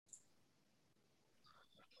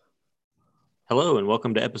Hello, and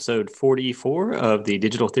welcome to episode 44 of the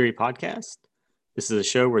Digital Theory Podcast. This is a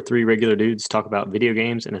show where three regular dudes talk about video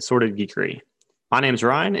games and assorted geekery. My name's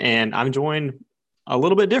Ryan, and I'm joined a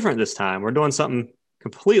little bit different this time. We're doing something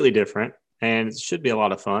completely different, and it should be a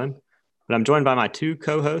lot of fun. But I'm joined by my two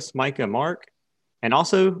co-hosts, Micah and Mark, and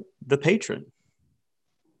also the patron.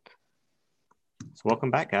 So welcome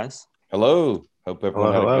back, guys. Hello. Hope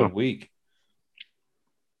everyone had a Hello. good week.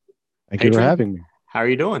 Thank you for having me. How are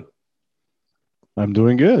you doing? I'm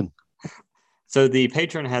doing good. So the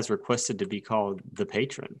patron has requested to be called the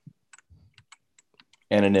patron.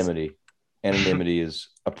 Anonymity. Anonymity is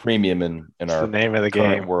a premium in our the name of the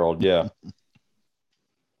current game. world. Yeah.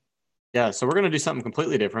 Yeah, so we're going to do something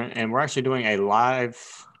completely different, and we're actually doing a live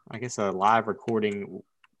recording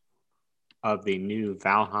of the new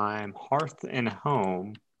Valheim Hearth and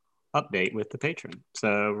Home update with the patron.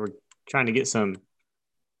 So we're trying to get some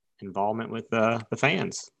involvement with the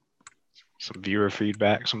fans. Some viewer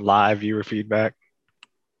feedback, some live viewer feedback.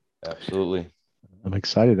 Absolutely. I'm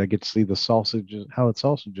excited. I get to see the sausage, how the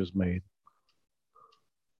sausage is made.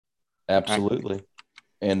 Absolutely.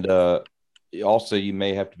 And also, you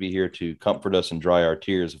may have to be here to comfort us and dry our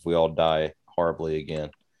tears if we all die horribly again.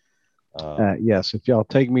 Yes, if y'all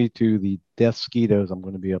take me to the death skeetos, I'm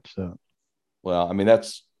going to be upset. Well, I mean,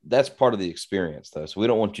 that's part of the experience, though. So we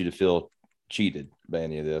don't want you to feel cheated by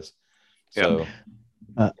any of this. So, yeah.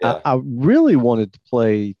 I really wanted to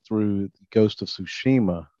play through the Ghost of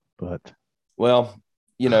Tsushima, but Well,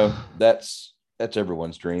 that's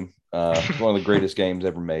everyone's dream. It's one of the greatest games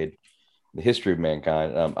ever made in the history of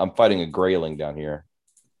mankind. I'm fighting a grayling down here,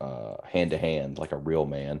 hand to hand, like a real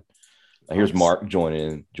man. Here's Mark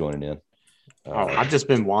joining in. I've just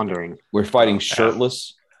been wandering. We're fighting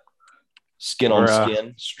shirtless, skin on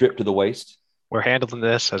skin, stripped to the waist. We're handling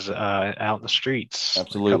this as out in the streets.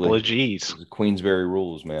 Absolutely. A couple of G's. Queensberry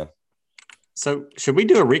rules, man. So should we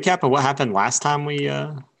do a recap of what happened last time we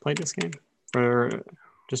played this game? For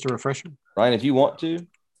just a refresher? Ryan, if you want to,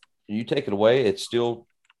 you take it away. It's still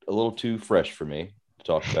a little too fresh for me to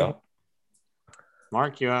talk about.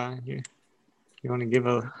 Mark, you want to give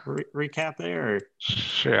a recap there? Or?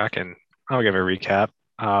 Sure, I'll give a recap.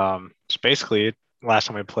 So basically, last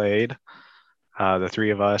time we played, the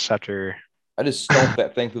three of us after... I just stomped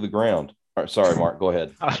that thing through the ground. All right, sorry, Mark, go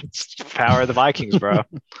ahead. Power of the Vikings, bro.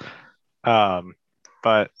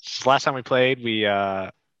 But last time we played, we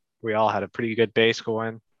all had a pretty good base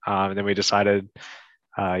going. And then we decided,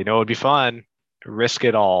 it would be fun, risk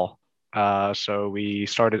it all. So we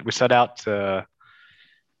set out to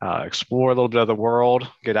explore a little bit of the world,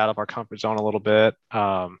 get out of our comfort zone a little bit.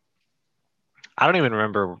 I don't even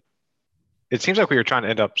remember. It seems like we were trying to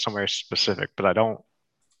end up somewhere specific, but I don't.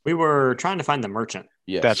 We were trying to find the merchant.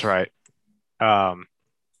 Yes. That's right.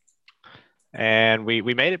 And we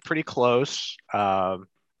made it pretty close. And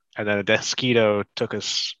then a mosquito took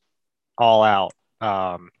us all out.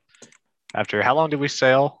 After how long did we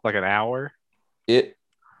sail? Like an hour? It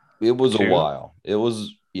was Two? a while. It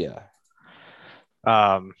was, yeah.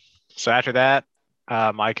 So after that,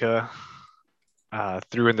 Micah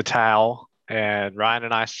threw in the towel, and Ryan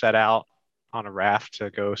and I set out on a raft to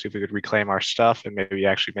go see if we could reclaim our stuff and maybe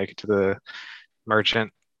actually make it to the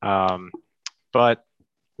merchant. But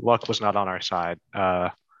luck was not on our side.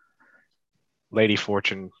 Lady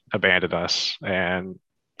Fortune abandoned us, and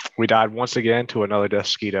we died once again to another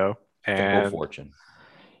mosquito. And Fortune.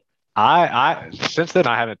 I since then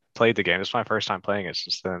I haven't played the game. It's my first time playing it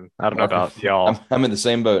since then. I don't know about y'all. I'm in the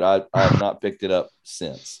same boat. I have not picked it up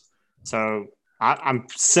since. So I'm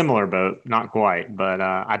similar boat, not quite, but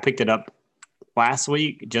I picked it up last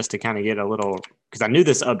week just to kind of get a little, because I knew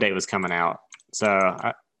this update was coming out. So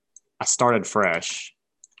I started fresh,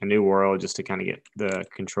 a new world, just to kind of get the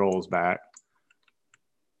controls back.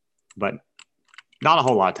 But not a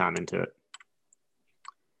whole lot of time into it.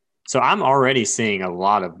 So I'm already seeing a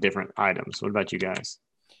lot of different items. What about you guys?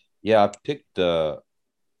 Yeah, I picked a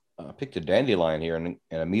dandelion here and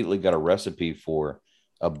immediately got a recipe for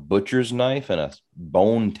a butcher's knife and a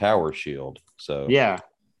bone tower shield. So yeah,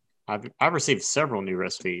 I've received several new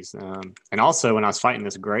recipes, and also when I was fighting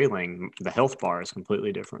this grayling, the health bar is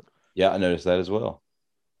completely different. Yeah, I noticed that as well.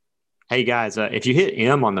 Hey guys, if you hit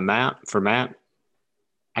M on the map for map,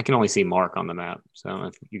 I can only see Mark on the map. So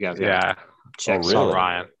if you guys check, really?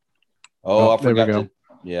 Ryan. Oh, I forgot to.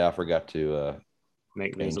 Yeah, I forgot to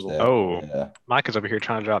make visible. That. Oh, yeah. Mike is over here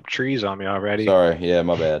trying to drop trees on me already. Sorry. Yeah,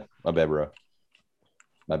 my bad, bro.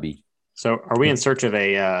 My B. So, are we in search of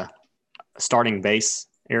a starting base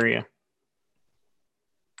area?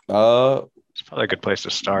 It's probably a good place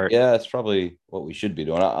to start. Yeah, it's probably what we should be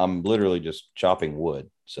doing. I'm literally just chopping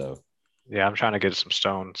wood. So, Yeah, I'm trying to get some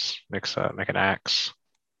stones. Make an axe.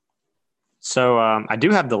 So I do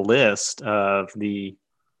have the list of the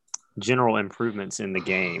general improvements in the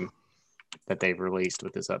game that they've released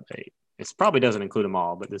with this update. It probably doesn't include them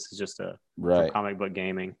all, but this is just for Right. comic book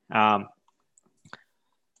gaming. And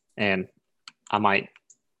I might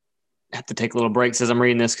have to take a little breaks as I'm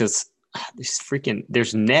reading this because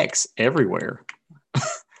there's necks everywhere.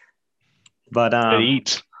 But It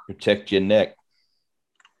eats. Protect your neck.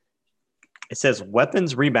 it says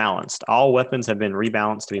weapons rebalanced. All weapons have been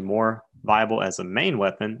rebalanced to be more viable as a main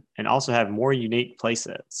weapon and also have more unique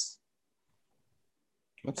playsets.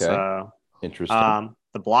 Okay. So Interesting.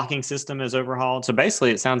 the blocking system is overhauled. So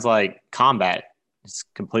basically, it sounds like combat is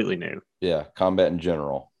completely new. Yeah, combat in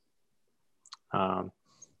general.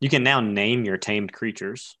 You can now name your tamed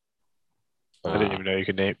creatures. I didn't even know you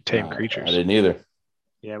could tame creatures. I didn't either.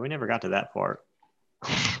 Yeah, we never got to that part.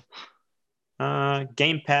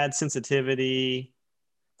 Gamepad sensitivity.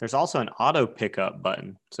 There's also an auto pickup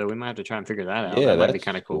button, so we might have to try and figure that out. Yeah, that might that's be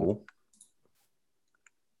kind of cool.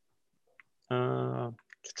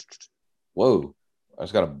 Whoa. I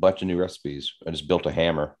just got a bunch of new recipes. I just built a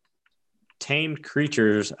hammer. Tamed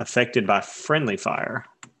creatures affected by friendly fire.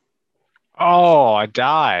 Oh, I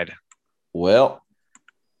died. Well,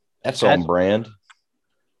 that's on brand.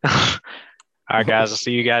 All right, guys. I'll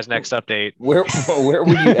see you guys next update. Where were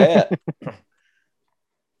you at?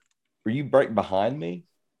 Were you right behind me?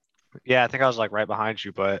 Yeah, I think I was like right behind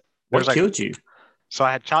you, but What killed you? So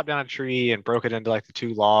I had chopped down a tree and broke it into like the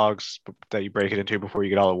 2 logs that you break it into before you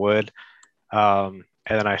get all the wood. And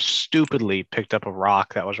then I stupidly picked up a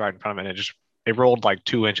rock that was right in front of me, and it rolled like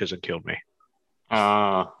 2 inches and killed me.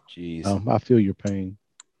 Jeez. I feel your pain.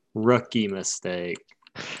 Rookie mistake.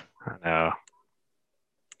 I know.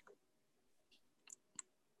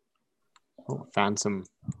 Oh, found some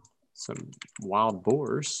wild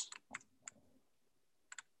boars.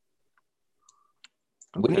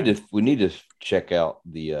 Okay. We need to check out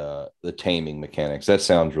the taming mechanics. That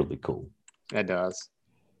sounds really cool. That does.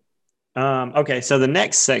 Okay, so the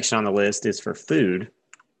next section on the list is for food.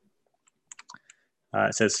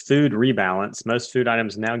 It says food rebalance. Most food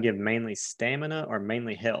items now give mainly stamina or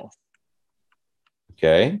mainly health.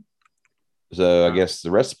 Okay. So I guess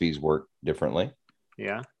the recipes work differently.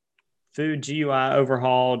 Yeah. Food GUI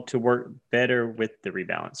overhauled to work better with the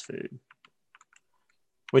rebalanced food.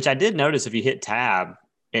 Which I did notice if you hit tab,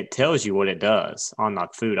 it tells you what it does on the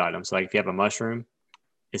food items. Like if you have a mushroom,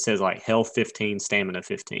 it says like health 15, stamina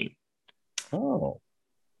 15. Oh.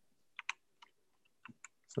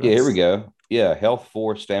 So yeah, here we go. Yeah, health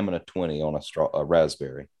 4, stamina 20 on a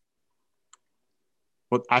raspberry.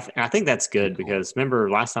 Well, I think that's good because remember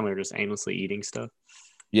last time we were just aimlessly eating stuff?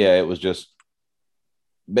 Yeah, it was just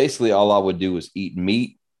basically all I would do was eat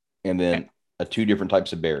meat and then 2 different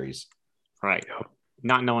types of berries. Right.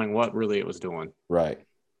 Not knowing what really it was doing. Right.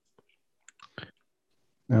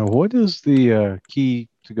 Now, what is the key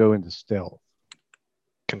to go into stealth?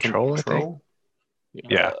 Control? I think.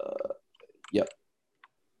 Yeah. Yep.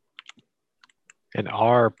 And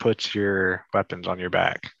R puts your weapons on your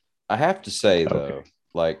back. I have to say though,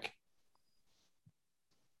 like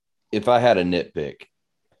if I had a nitpick,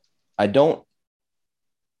 I don't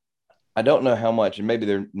know how much, and maybe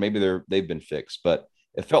they've been fixed, but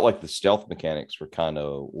it felt like the stealth mechanics were kind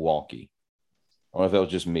of wonky. I don't know if that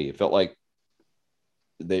was just me. It felt like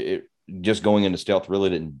just going into stealth really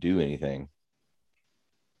didn't do anything.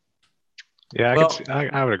 Yeah,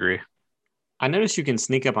 I would agree. I noticed you can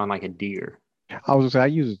sneak up on like a deer. I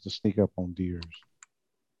use it to sneak up on deers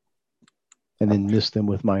and then miss them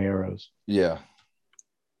with my arrows. Yeah.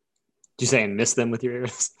 Did you say and miss them with your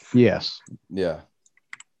arrows? Yes. Yeah.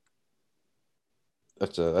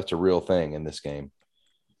 That's a real thing in this game.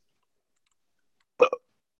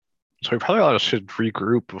 So we probably should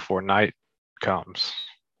regroup before night comes.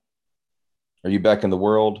 Are you back in the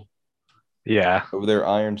world? Yeah. Over there,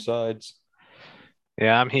 Ironsides?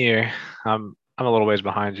 Yeah, I'm here. I'm a little ways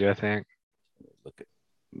behind you, I think. Look at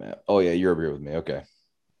map. Oh yeah, you're over here with me. Okay.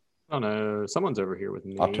 Oh no, someone's over here with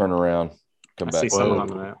me. I'll turn around. Come back. See someone on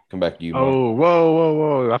the map. Come back to you, Mark. Oh,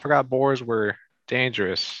 whoa. I forgot boars were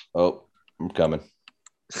dangerous. Oh, I'm coming.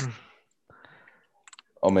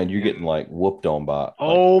 Oh man, you're getting like whooped on by.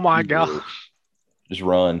 Oh my gosh. Just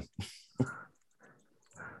run.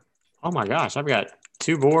 Oh my gosh, I've got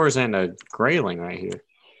 2 boars and a grayling right here.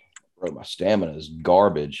 Bro, my stamina is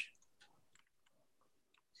garbage.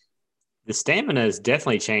 The stamina has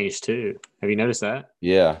definitely changed too. Have you noticed that?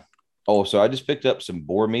 Yeah. Oh, so I just picked up some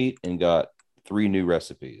boar meat and got 3 new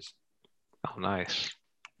recipes. Oh, nice.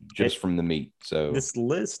 Just from the meat. So this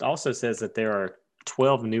list also says that there are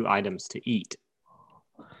 12 new items to eat.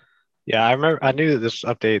 Yeah, I remember. I knew that this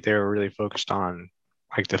update they were really focused on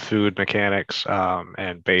like the food mechanics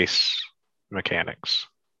and base mechanics.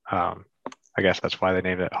 I guess that's why they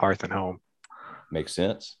named it Hearth and Home. Makes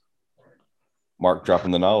sense. Mark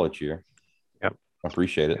dropping the knowledge here. Yep. I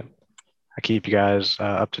appreciate it. Yep. I keep you guys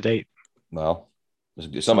up to date. Well,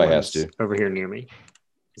 somebody has to. Over here near me.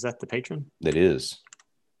 Is that the patron? It is.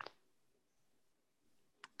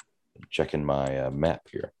 Checking my map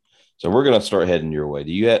here. So we're gonna start heading your way.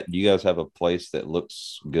 Do you guys have a place that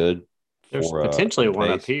looks good? There's for potentially one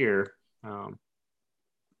base? up here.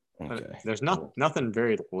 Okay. There's nothing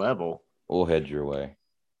very level. We'll head your way.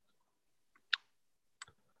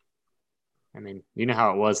 I mean, you know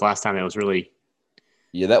how it was last time. It was really.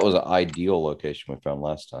 Yeah, that was an ideal location we found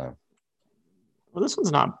last time. Well, this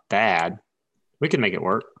one's not bad. We can make it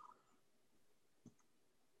work.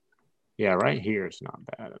 Yeah, right here is not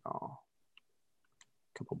bad at all.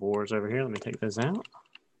 A couple boards over here. Let me take those out.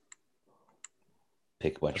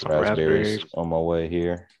 Pick a bunch Some of raspberries on my way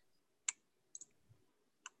here.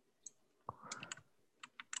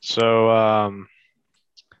 So,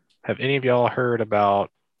 have any of y'all heard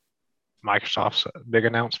about Microsoft's big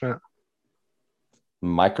announcement?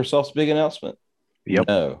 Microsoft's big announcement? Yep.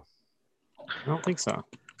 No. I don't think so.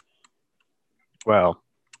 Well,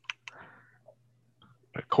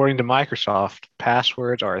 according to Microsoft,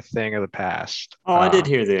 passwords are a thing of the past. Oh, I did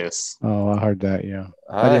hear this. Oh, I heard that. Yeah,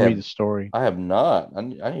 I didn't read the story. I have not. I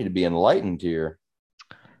need to be enlightened here.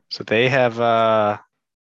 So they have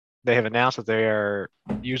announced that they are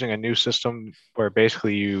using a new system where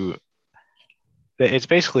basically it's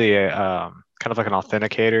basically a kind of like an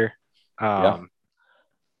authenticator.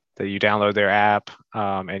 That you download their app,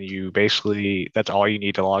 and you basically that's all you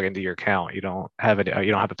need to log into your account. You don't have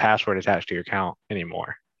a password attached to your account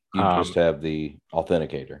anymore. You just have the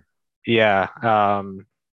authenticator. Yeah,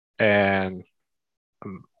 and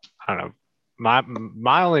I don't know.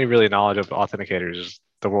 My only really knowledge of authenticators is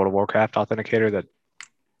the World of Warcraft authenticator that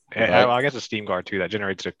Right. I guess the Steam Guard too that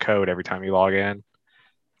generates a code every time you log in.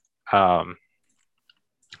 So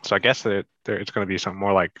I guess that it's going to be something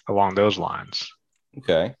more like along those lines.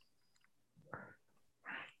 Okay.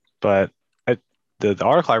 But the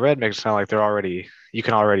article I read makes it sound like you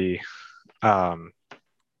can already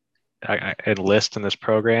enlist in this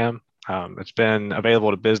program. It's been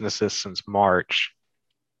available to businesses since March,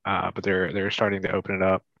 but they're starting to open it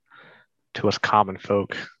up to us common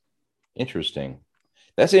folk. Interesting.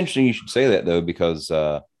 That's interesting. You should say that though, because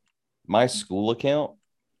my school account,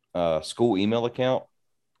 school email account,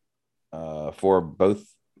 for both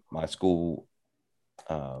my school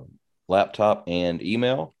laptop and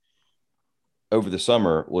email over the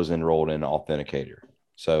summer was enrolled in Authenticator.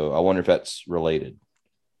 So I wonder if that's related.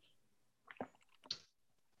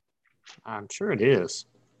 I'm sure it is.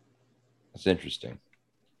 That's interesting.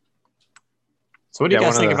 So what do you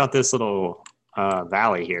guys think about this little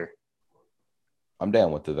valley here? I'm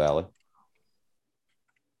down with the valley.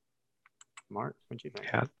 Mark, what do you think?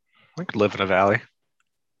 Yeah, I could live in a valley.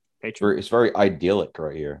 It's very idyllic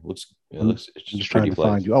right here. It's just trying to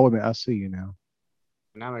find you. Oh, wait a minute, I see you now.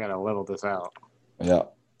 Now we gotta level this out. Yeah,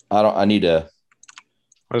 I need a.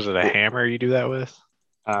 What is it? A hammer you do that with?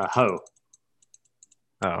 Hoe.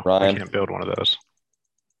 Oh, Ryan, I can't build one of those.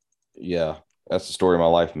 Yeah, that's the story of my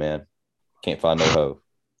life, man. Can't find no hoe.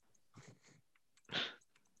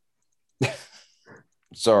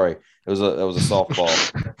 Sorry, that was a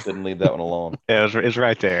softball. Couldn't leave that one alone. Yeah, it's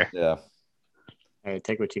right there. Yeah. Hey,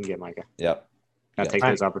 take what you can get, Micah. Yep. Gotta take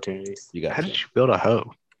those opportunities. You got. How did you build a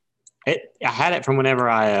hoe? I had it from whenever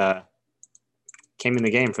I came in the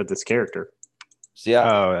game for this character. See,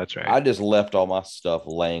 that's right. I just left all my stuff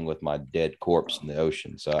laying with my dead corpse in the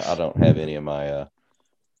ocean, so I don't have any of my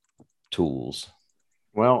tools.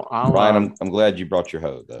 Well, Ryan, I'm glad you brought your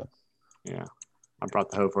hoe, though. Yeah, I brought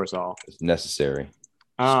the hoe for us all. It's necessary.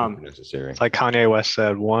 Super necessary. It's like Kanye West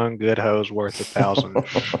said, "One good hoe's worth 1,000."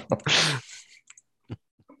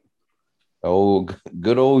 Oh,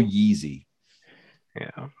 good old Yeezy.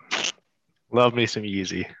 Yeah, love me some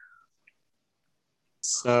Yeezy.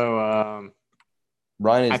 So,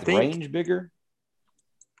 Ryan, is the range bigger?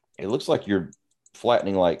 It looks like you're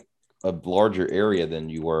flattening like a larger area than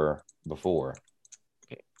you were before.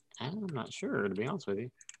 I'm not sure, to be honest with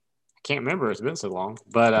you. I can't remember. It's been so long.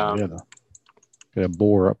 But got a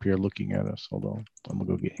boar up here looking at us. Hold on. I'm going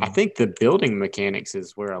to go get him. I think the building mechanics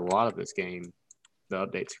is where a lot of this game, the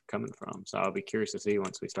updates are coming from. So I'll be curious to see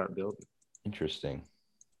once we start building. Interesting.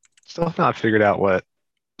 Still have not figured out what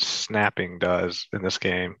snapping does in this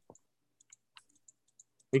game.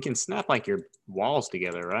 We can snap like your walls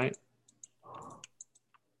together, right?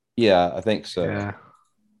 Yeah, I think so. Yeah.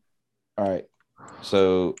 All right.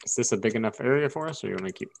 So Is this a big enough area for us, or you want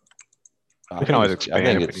to keep? We can always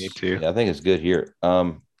expand if we need to. Yeah, I think it's good here.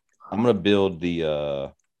 I'm gonna build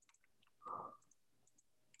the.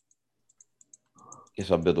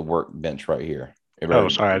 Guess I'll build the workbench right here.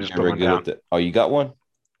 Everybody, sorry, I just put one down. With it? Oh, you got one?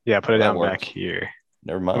 Yeah, put it down back here.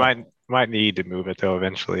 Never mind. Might need to move it though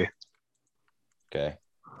eventually. Okay.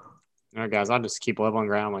 All right, guys, I'll just keep leveling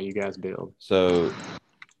ground while you guys build. So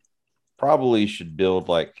probably should build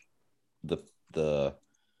like the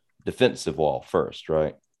defensive wall first,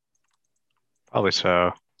 right? Probably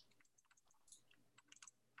so.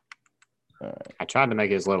 All right. I tried to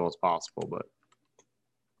make it as level as possible, but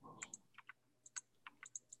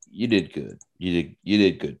you did good. You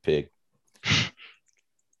did good, pig.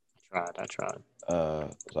 I tried. So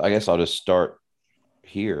I guess I'll just start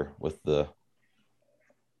here with the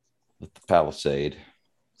palisade.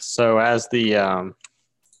 So as the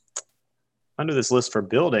under this list for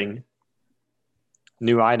building,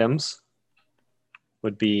 new items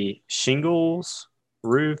would be shingles,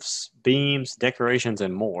 roofs, beams, decorations,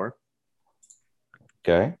 and more.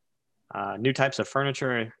 Okay. New types of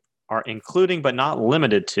furniture are including but not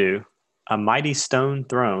limited to a mighty stone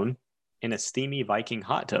throne and a steamy Viking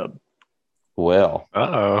hot tub. Well,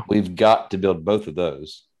 uh-oh, we've got to build both of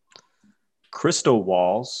those. Crystal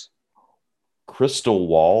walls. Crystal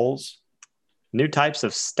walls. New types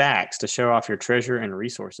of stacks to show off your treasure and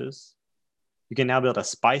resources. You can now build a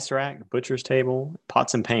spice rack, butcher's table,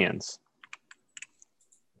 pots and pans.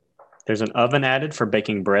 There's an oven added for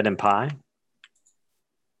baking bread and pie.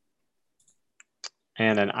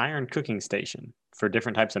 And an iron cooking station for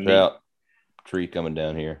different types of meat. Tree coming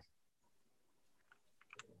down here.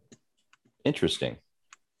 Interesting.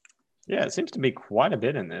 Yeah, it seems to be quite a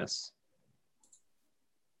bit in this.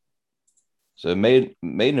 So we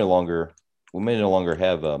may no longer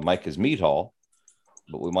have Micah's Meat Hall,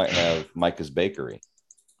 but we might have Micah's Bakery.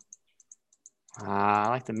 I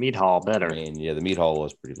like the meat hall better. I mean, yeah, the meat hall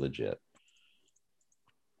was pretty legit.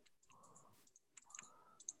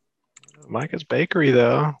 Micah's Bakery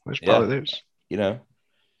though. There's you know,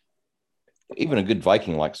 even a good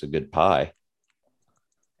Viking likes a good pie.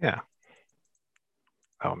 Yeah.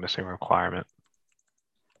 Oh, missing requirement.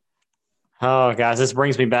 Oh, guys, this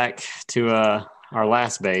brings me back to our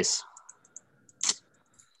last base.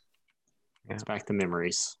 Yeah. It's back to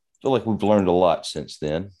memories. I feel like we've learned a lot since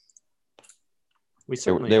then. We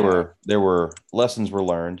certainly there were lessons were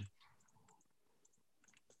learned.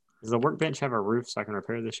 Does the workbench have a roof so I can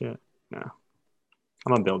repair this shit? No.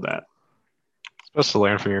 I'm gonna build that. Supposed to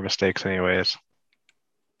learn from your mistakes anyways.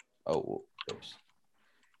 Oh, oops.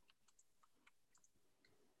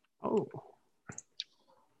 Oh.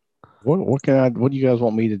 What do you guys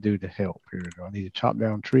want me to do to help here? Do I need to chop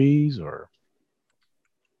down trees or?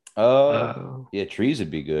 Yeah, trees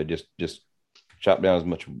would be good. Just chop down as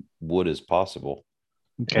much wood as possible.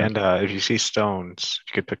 Okay. And if you see stones,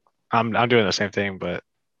 you could pick. I'm doing the same thing, but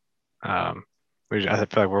I feel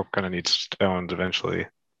like we're gonna need stones eventually.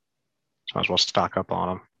 So might as well stock up on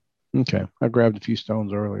them. Okay, I grabbed a few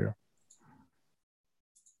stones earlier.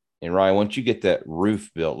 And Ryan, once you get that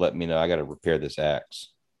roof built, let me know. I got to repair this axe.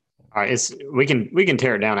 All right, we can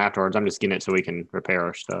tear it down afterwards. I'm just getting it so we can repair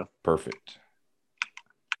our stuff. Perfect.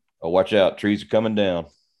 Oh, watch out. Trees are coming down.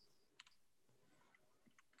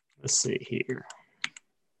 Let's see here.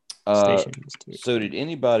 So did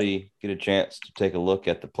anybody get a chance to take a look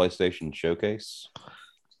at the PlayStation Showcase?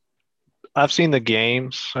 I've seen the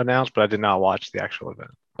games announced, but I did not watch the actual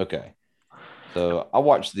event. Okay. So I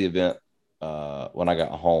watched the event when I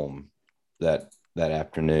got home that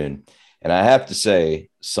afternoon. And I have to say,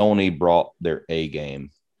 Sony brought their A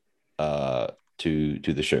game to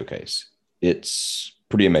the showcase. It's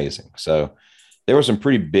pretty amazing. So there were some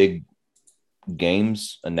pretty big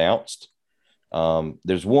games announced.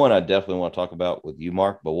 There's one I definitely want to talk about with you,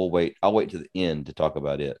 Mark, but I'll wait to the end to talk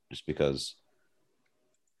about it just because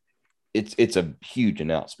it's a huge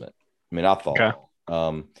announcement. I mean, I thought. Okay.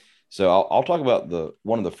 So I'll talk about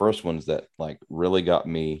one of the first ones that like really got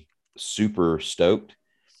me super stoked,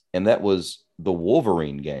 and that was the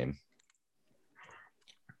Wolverine game.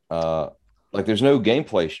 Like there's no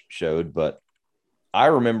gameplay showed, but I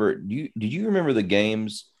remember. Did you remember the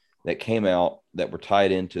games that came out that were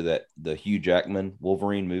tied into the Hugh Jackman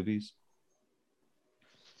Wolverine movies?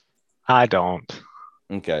 I don't.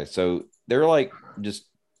 Okay, so they're like just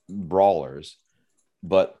brawlers,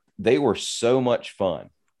 but they were so much fun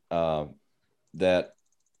that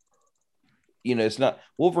it's not.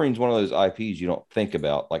 Wolverine's one of those IPs you don't think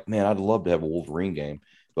about. Like, man, I'd love to have a Wolverine game,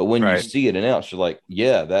 but when you see it announced, you're like,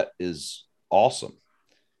 yeah, that is awesome.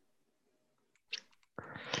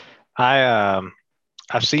 I've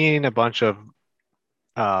seen a bunch of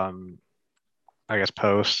I guess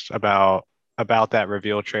posts about that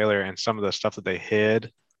reveal trailer and some of the stuff that they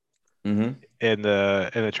hid Mm-hmm. in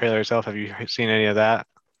the trailer itself. Have you seen any of that?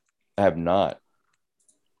 I have not.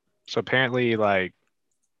 So apparently, like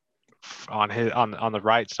on the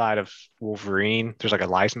right side of Wolverine, there's like a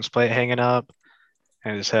license plate hanging up,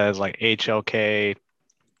 and it says like HLK.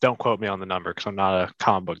 Don't quote me on the number because I'm not a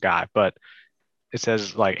comic book guy, but it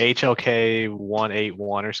says like HLK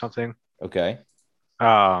 181 or something. Okay.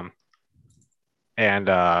 Um, and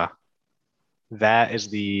that is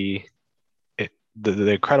the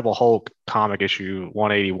Incredible Hulk comic issue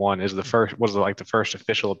 181 is the first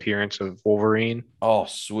official appearance of Wolverine. Oh,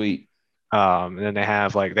 sweet. And then they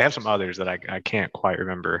have some others that I can't quite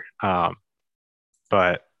remember.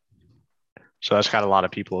 But so that's got a lot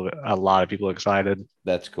of people excited.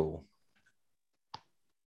 That's cool.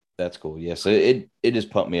 That's cool. Yes, it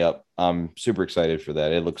just pumped me up. I'm super excited for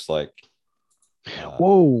that. It looks like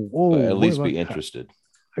Whoa! at least what be about- interested.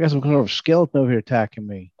 I got some kind of skeleton over here attacking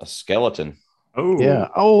me. A skeleton. Oh, Yeah.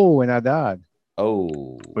 Oh, and I died.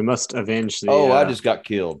 Oh. we must avenge the. I just got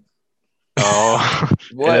killed. Oh,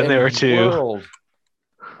 What and then there in were the two. world?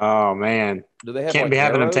 Oh man, Do they have can't like be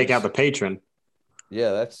having arrows? them take out the patron.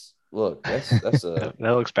 Yeah, that's a That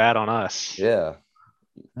looks bad on us. yeah.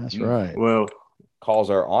 That's You right. Well, calls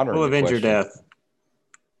our honor. we'll into avenge your question. death.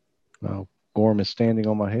 No, Gorm is standing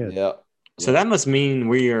on my head. Yeah. So that must mean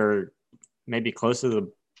we are maybe close to the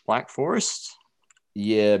Black Forest.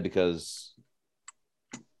 Yeah, because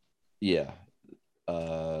yeah.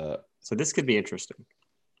 So this could be interesting.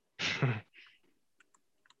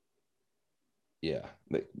 Yeah.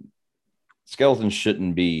 Skeletons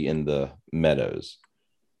shouldn't be in the meadows.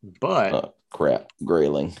 But Crap.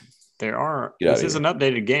 Grayling. there are. Get This outta is here. an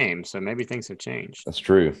updated game, so maybe things have changed. That's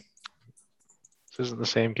true. This isn't the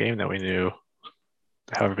same game that we knew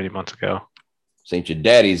however many months ago. St. Your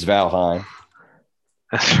daddy's Valheim.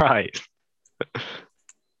 That's right.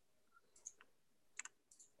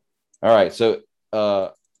 All right. So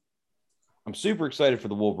I'm super excited for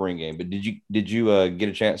the Wolverine game, but did you get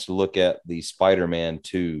a chance to look at the Spider-Man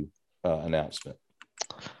 2 announcement?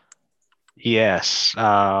 Yes.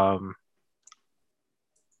 I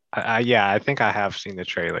think I have seen the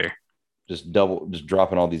trailer. Just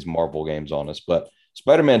dropping all these Marvel games on us. But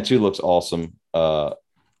Spider-Man 2 looks awesome.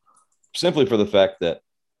 Simply for the fact that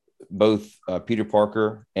both Peter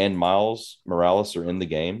Parker and Miles Morales are in the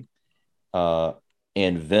game.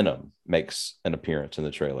 And Venom makes an appearance in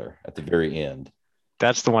the trailer at the very end.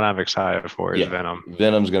 That's the one I'm excited for is Venom.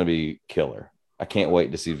 Venom's going to be killer. I can't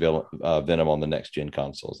wait to see Venom on the next gen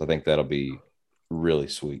consoles. I think that'll be really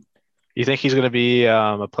sweet. You think he's going to be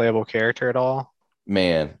a playable character at all?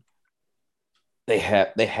 Man, they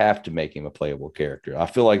have to make him a playable character. I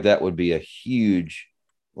feel like that would be a huge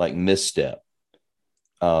misstep.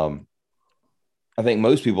 I think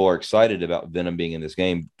most people are excited about Venom being in this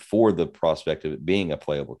game for the prospect of it being a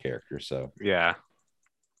playable character. So yeah,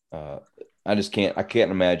 I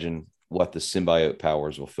can't imagine what the symbiote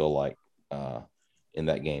powers will feel like in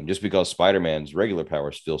that game, just because Spider-Man's regular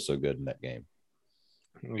powers feel so good in that game.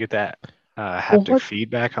 You get that haptic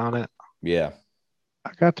feedback on it. Yeah.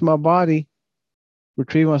 I got to my body,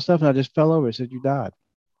 retrieved my stuff, and I just fell over. It said you died.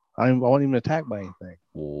 I wasn't even attacked by anything.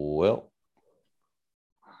 Well,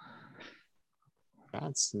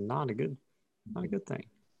 That's not a good thing.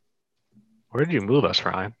 Where did you move us,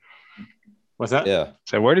 Ryan? What's that? yeah.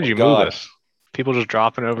 So where did you move us? People just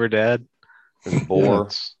dropping over dead. There's a boar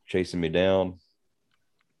chasing me down.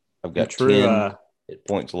 I've got 10 hit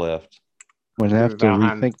points left. I'm going to have to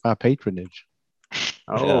rethink my patronage.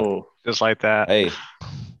 Oh, just like that. Hey.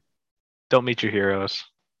 Don't meet your heroes.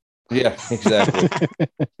 Yeah, exactly.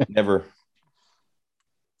 Never.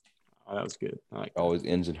 Oh, that was good. I like that. Always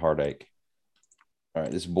ends in heartache. All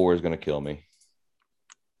right, this boar is going to kill me.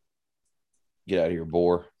 Get out of here,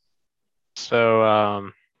 boar.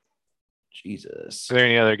 So, Jesus. Are there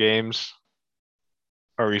any other games?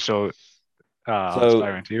 Or are we still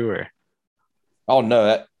Spider-Man 2 or? Oh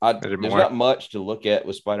no, there's more? not much to look at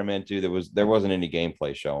with Spider-Man 2. There wasn't any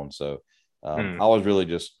gameplay shown, so I was really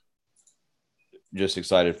just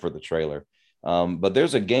excited for the trailer. But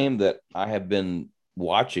there's a game that I have been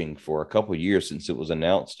watching for a couple of years since it was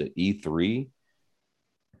announced at E3.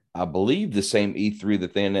 I believe the same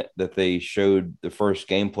E3 that they showed the first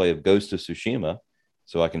gameplay of Ghost of Tsushima,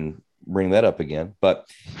 so I can bring that up again. But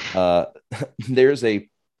there's a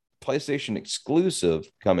PlayStation exclusive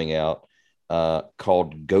coming out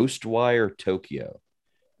called Ghostwire Tokyo.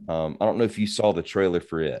 I don't know if you saw the trailer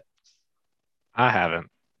for it. I haven't.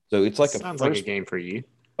 So it's like sounds like a game for you.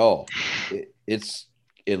 Oh, it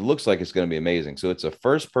looks like it's going to be amazing. So it's a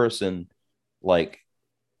first person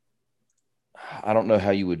I don't know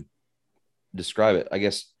how you would describe it. I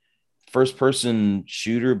guess first person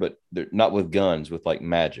shooter, but they're not with guns, with like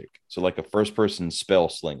magic. So like a first person spell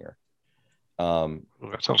slinger. That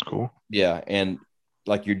sounds cool. Yeah, and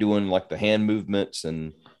like you're doing like the hand movements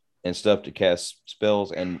and stuff to cast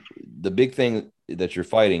spells. And the big thing that you're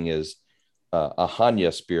fighting is a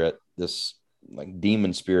Hanya spirit, this like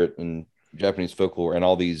demon spirit in Japanese folklore, and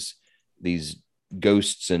all these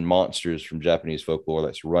ghosts and monsters from Japanese folklore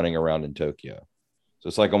that's running around in Tokyo. So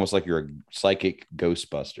it's like almost like you're a psychic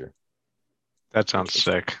ghostbuster. That sounds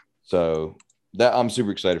sick. So that I'm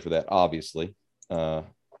super excited for that. Obviously,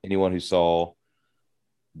 anyone who saw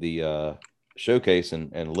the showcase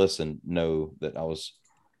and listened know that I was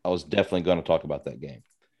definitely going to talk about that game.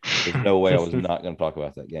 There's no way I was not going to talk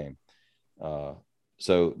about that game.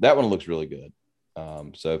 So that one looks really good.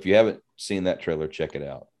 So if you haven't seen that trailer, check it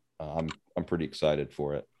out. I'm pretty excited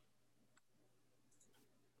for it.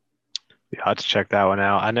 Yeah, I'll have to check that one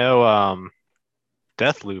out. I know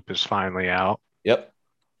Deathloop is finally out. Yep.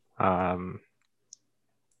 I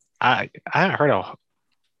haven't heard of.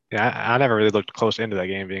 Yeah, I never really looked close into that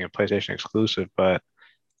game being a PlayStation exclusive, but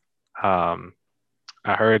I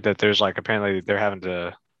heard that there's like apparently they're having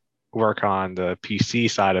to work on the PC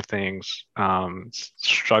side of things,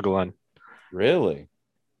 struggling. Really?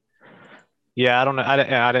 Yeah, I don't know.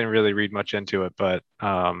 I didn't really read much into it, but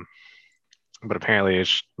apparently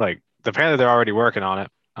it's like apparently they're already working on it.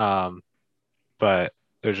 But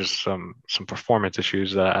there's just some performance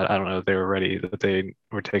issues that I don't know if they were ready, that they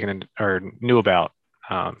were taking in or knew about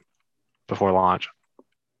before launch.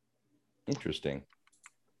 Interesting.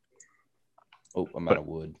 Oh, I'm out of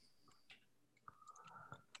wood.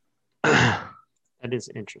 That is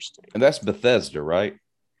interesting. And that's Bethesda, right?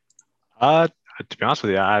 To be honest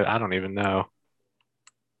with you, I don't even know.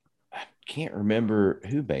 I can't remember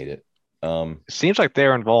who made it. It seems like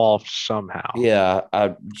they're involved somehow. Yeah,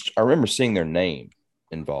 I remember seeing their name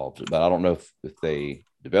involved, but I don't know if they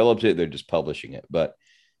developed it, they're just publishing it. But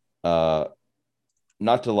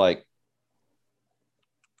not to like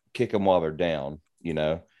kick them while they're down,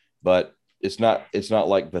 but it's not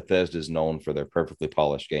like Bethesda is known for their perfectly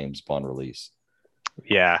polished games upon release.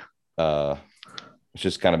 Yeah. It's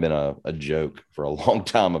just kind of been a joke for a long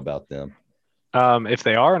time about them. If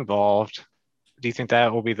they are involved, do you think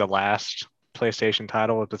that will be the last PlayStation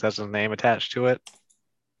title with Bethesda's name attached to it?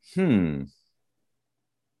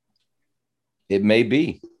 It may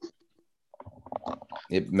be.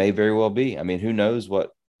 It may very well be. I mean, who knows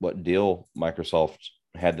what deal Microsoft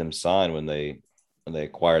had them sign when they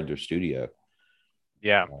acquired their studio.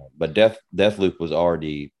 Yeah. But Deathloop was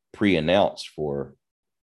already pre-announced for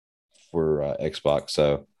Xbox.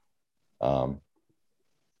 So, I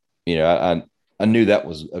knew that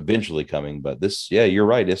was eventually coming, but you're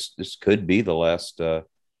right. This could be the last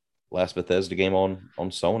Bethesda game on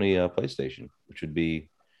Sony PlayStation, which would be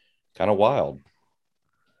kind of wild.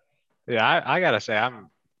 Yeah, I gotta say, I'm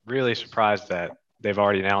really surprised that they've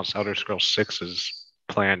already announced Elder Scrolls 6's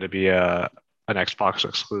plan to be an Xbox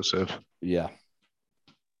exclusive. Yeah.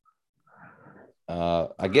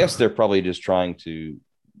 I guess they're probably just trying to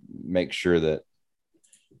make sure that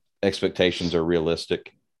expectations are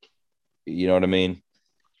realistic. You know what I mean?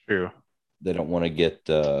 True. They don't want to get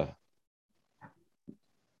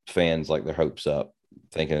fans like their hopes up,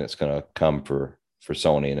 thinking it's going to come for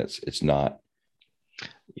Sony, and it's not.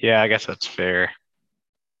 Yeah, I guess that's fair.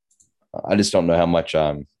 I just don't know how much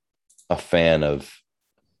I'm a fan of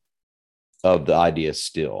the idea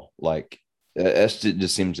still. Like, it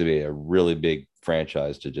just seems to be a really big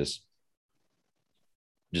franchise to just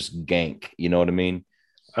gank. You know what I mean?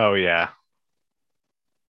 Oh, yeah.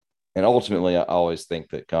 And ultimately, I always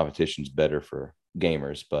think that competition's better for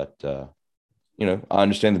gamers. But, I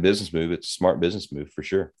understand the business move. It's a smart business move for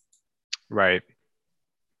sure. Right.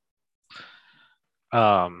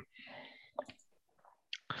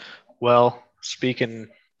 Well, speaking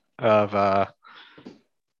of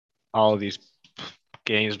all of these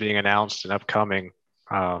games being announced and upcoming,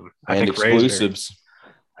 I think exclusives.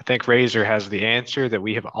 Razer has the answer that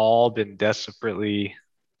we have all been desperately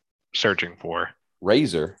searching for.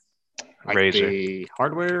 Razer? Like Razer. the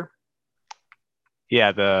hardware?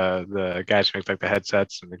 Yeah, the guys who make like the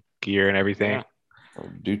headsets and the gear and everything. Yeah.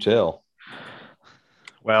 Do tell.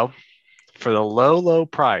 Well, for the low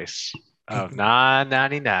price of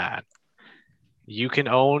 $9.99, you can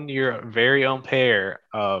own your very own pair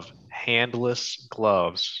of handless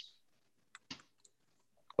gloves.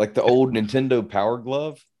 Like the old Nintendo Power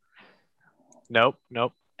Glove? Nope.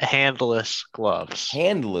 Handless gloves.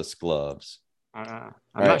 Handless gloves. I'm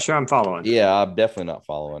not sure I'm following. Yeah, I'm definitely not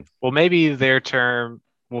following. Well, maybe their term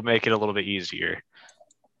will make it a little bit easier.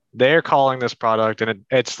 they're calling this product, and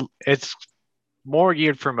it's more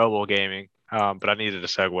geared for mobile gaming. But I needed a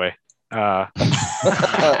segue.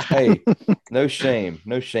 Hey, no shame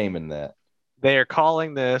in that. They are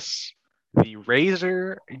calling this the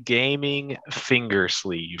Razer Gaming Finger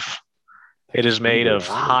Sleeve. It is made of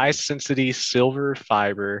high sensitivity silver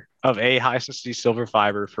fiber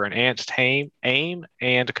for enhanced aim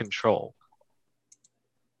and control.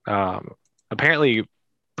 Apparently,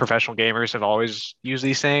 professional gamers have always used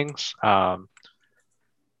these things,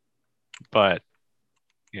 but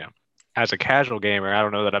as a casual gamer, I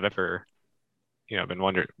don't know that I've ever, been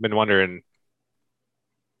wondering,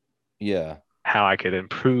 Yeah, how I could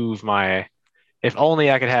improve my. If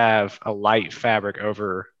only I could have a light fabric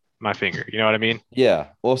over my finger. You know what I mean? yeah.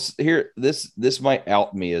 Well, here, this might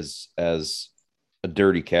out me as a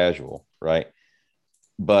dirty casual, right?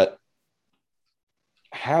 But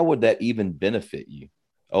how would that even benefit you?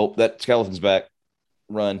 Oh, that skeleton's back.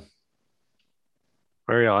 Run.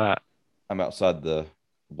 Where are y'all at? I'm outside the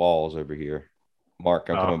walls over here. Mark,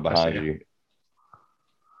 I'm coming behind you.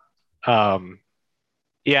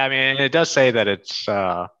 Yeah, I mean, it does say that it's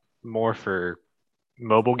more for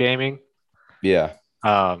mobile gaming. Yeah.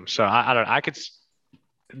 So I don't. I could.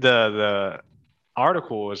 The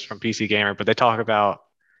article is from PC Gamer, but they talk about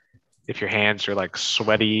if your hands are like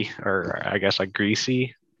sweaty or I guess like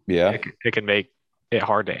greasy, Yeah. it can make it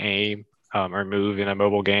hard to aim or move in a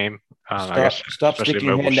mobile game. I guess Stop especially sticking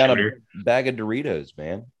a your mobile hand down shooter. a bag of Doritos,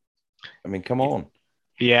 man. I mean, come on.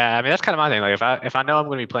 Yeah, I mean that's kind of my thing. Like if I know I'm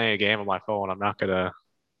going to be playing a game on my phone, I'm not going to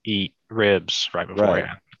eat ribs right beforehand.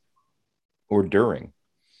 Right. Or during.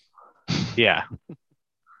 Yeah.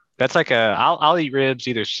 That's like I'll eat ribs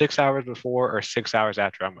either 6 hours before or 6 hours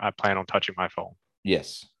after I plan on touching my phone.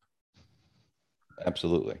 Yes.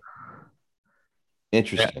 Absolutely.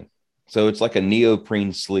 Interesting. Yeah. So it's like a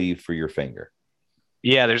neoprene sleeve for your finger.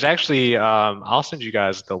 Yeah, there's actually I'll send you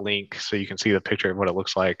guys the link so you can see the picture of what it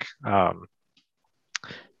looks like.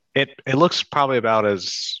 It looks probably about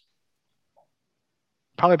as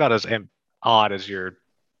odd as you're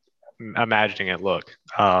imagining it look.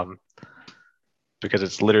 Because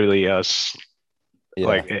it's literally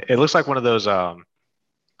like it looks like one of those like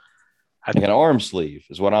an arm sleeve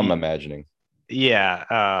is what I'm imagining.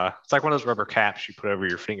 Yeah, it's like one of those rubber caps you put over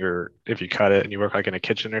your finger if you cut it and you work like in a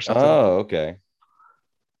kitchen or something. Oh, okay.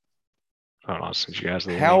 I don't know, since you guys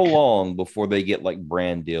how long before they get like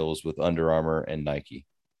brand deals with Under Armour and Nike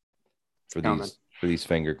for these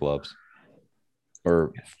finger gloves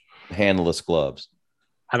or handless gloves?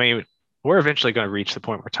 I mean, we're eventually going to reach the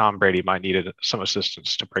point where Tom Brady might need some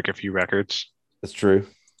assistance to break a few records. That's true.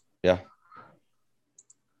 Yeah.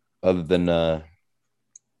 Other than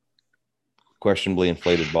questionably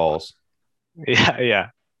inflated balls. Yeah.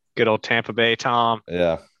 Good old Tampa Bay Tom.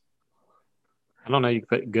 Yeah. I don't know. You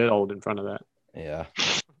put good old in front of that. Yeah.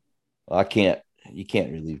 Well, you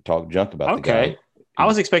can't really talk junk about the guy. I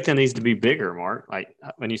was expecting these to be bigger, Mark. Like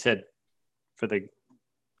when you said I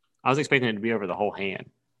was expecting it to be over the whole hand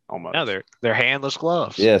almost. No, they're handless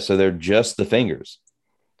gloves. Yeah, so they're just the fingers.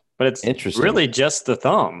 But it's really just the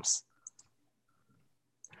thumbs.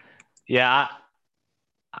 Yeah.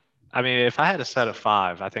 I mean, if I had a set of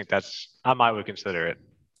 5, I think I might would consider it.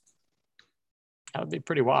 That would be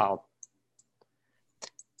pretty wild.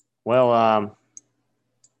 Well,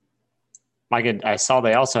 Mike, I saw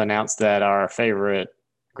they also announced that our favorite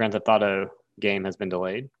Grand Theft Auto game has been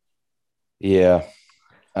delayed. Yeah.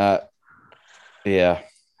 Yeah.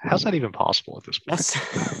 How's that even possible at this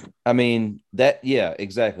point? I mean,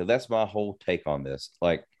 exactly. That's my whole take on this.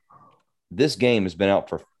 Like, this game has been out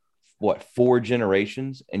for what, 4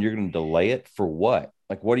 generations, and you're going to delay it for what?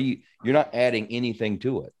 Like, you're not adding anything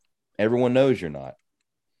to it. Everyone knows you're not.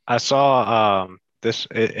 I saw this.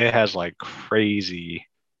 It has like crazy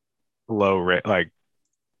low rate, like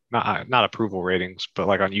not approval ratings, but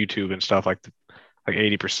like on YouTube and stuff, like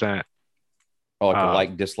 80%. Oh, like a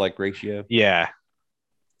like-dislike ratio? Yeah.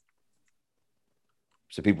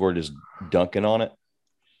 So people are just dunking on it?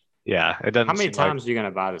 Yeah. It doesn't. How many times are you going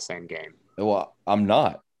to buy the same game? Well, I'm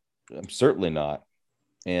not. I'm certainly not.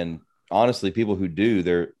 And honestly, people who do,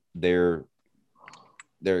 they're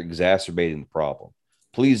exacerbating the problem.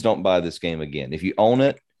 Please don't buy this game again. If you own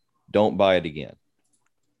it, don't buy it again.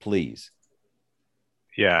 Please.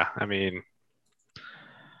 Yeah, I mean,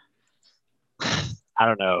 I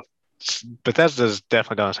don't know. Bethesda's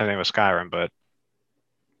definitely done the same thing with Skyrim, but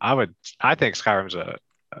I think Skyrim's a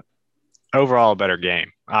overall a better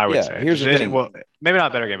game. I would say. Here's the thing. Well, maybe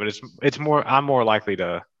not a better game, but it's more. I'm more likely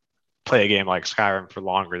to play a game like Skyrim for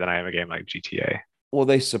longer than I am a game like GTA. Well,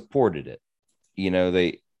 they supported it. You know,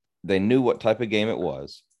 they knew what type of game it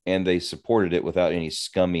was. and they supported it without any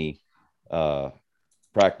scummy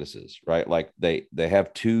practices, right? Like they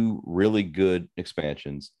have 2 really good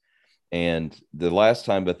expansions, and the last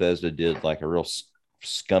time Bethesda did like a real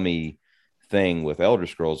scummy thing with Elder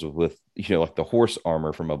Scrolls with like the horse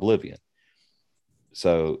armor from Oblivion.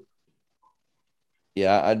 So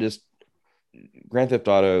yeah, I just Grand Theft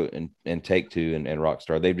Auto and Take-Two and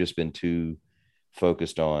Rockstar, they've just been too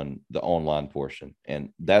focused on the online portion,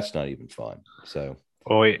 and that's not even fun. So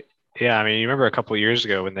yeah, I mean, you remember a couple of years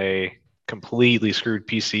ago when they completely screwed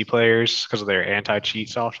PC players because of their anti-cheat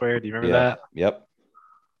software? Do you remember that? Yep.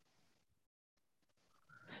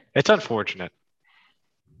 It's unfortunate.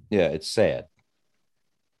 Yeah, it's sad.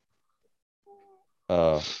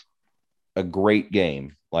 A great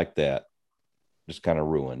game like that just kind of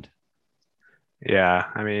ruined. Yeah,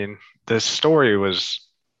 I mean, the story was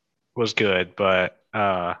good, but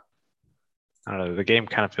I don't know, the game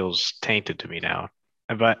kind of feels tainted to me now.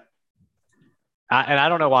 But I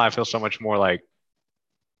don't know why I feel so much more like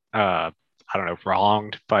I don't know,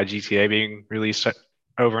 wronged by GTA being released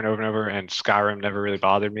over and over and over, and Skyrim never really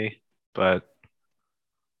bothered me. But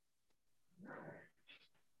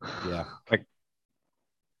yeah, like,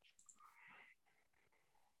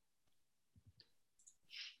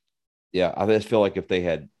 yeah, I just feel like if they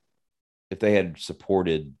had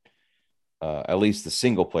supported at least the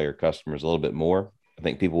single player customers a little bit more, I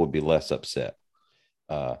think people would be less upset.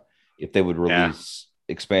 If they would release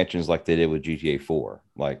expansions like they did with GTA 4,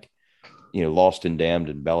 like Lost and Damned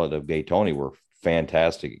and Ballad of Gay Tony were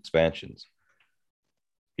fantastic expansions.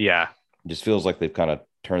 Yeah, it just feels like they've kind of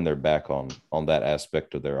turned their back on that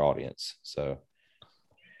aspect of their audience. So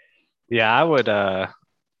yeah, I would. I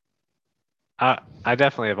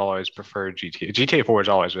definitely have always preferred GTA. GTA 4 has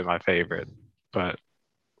always been my favorite, but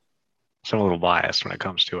I'm a little biased when it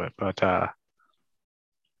comes to it. But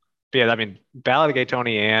yeah, I mean, Ballad of Gay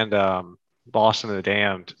Tony and Lost and the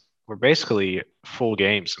Damned were basically full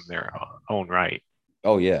games in their own right.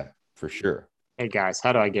 oh yeah, for sure. Hey guys,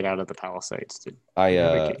 how do I get out of the Palisades?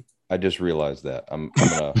 I just realized that I'm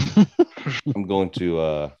going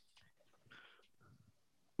to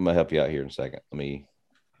help you out here in a second. I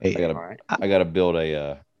gotta build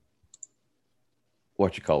a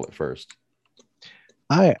what you call it first.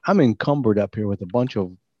 I'm encumbered up here with a bunch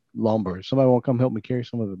of lumber. Somebody want to come help me carry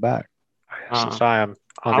some of it back? Since I am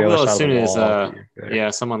on I the will other as side of soon the as wall.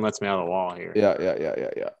 someone lets me out of the wall here.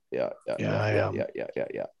 Yeah.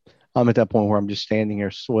 I'm at that point where I'm just standing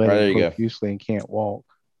here sweating profusely and can't walk.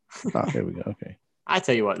 Oh, there we go. Okay. I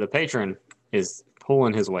tell you what, the patron is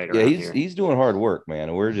pulling his weight around here. He's doing hard work, man.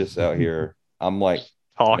 And we're just out here. I'm like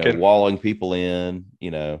talking, walling people in,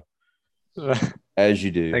 as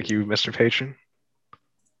you do. Thank you, Mr. Patron.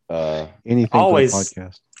 Anything always, for the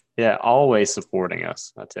podcast. Yeah, always supporting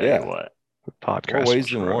us. I tell you what. Podcast. More ways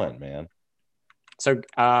than one, man. So,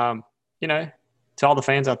 to all the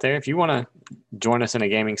fans out there, if you want to join us in a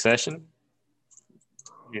gaming session,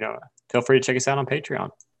 feel free to check us out on Patreon.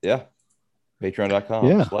 Yeah.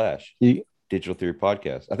 Patreon.com/Digital Theory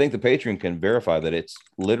Podcast. I think the Patreon can verify that it's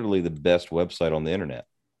literally the best website on the internet.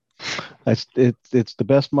 It's the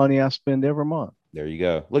best money I spend every month. There you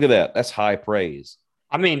go. Look at that. That's high praise.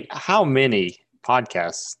 I mean, how many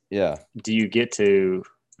podcasts do you get to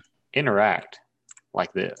interact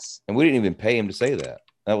like this? And we didn't even pay him to say that.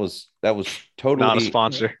 That was totally not a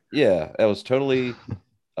sponsor. Yeah, that was totally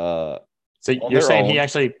so you're saying he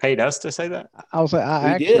actually paid us to say that? I was like,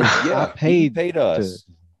 I paid us.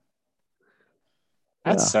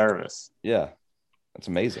 That's service. Yeah. That's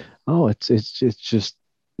amazing. Oh, it's just,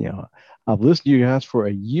 I've listened to you guys for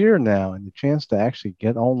a year now, and the chance to actually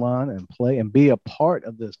get online and play and be a part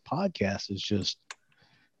of this podcast is just,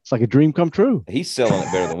 it's like a dream come true. He's selling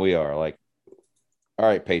it better than we are. Like, all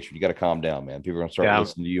right, Patron, you got to calm down, man. People are going to start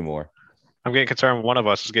listening to you more. I'm getting concerned one of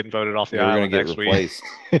us is getting voted off the island next week. We're going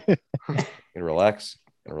to get replaced. Relax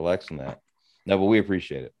on that. No, but we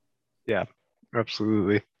appreciate it. Yeah,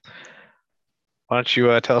 absolutely. Why don't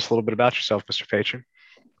you tell us a little bit about yourself, Mr. Patron?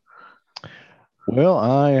 Well,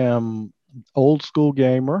 I am old school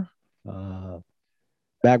gamer.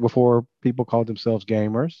 Back before people called themselves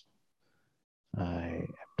gamers. I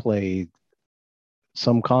played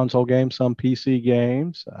some console games, some PC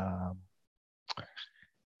games.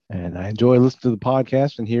 And I enjoy listening to the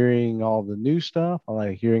podcast and hearing all the new stuff. I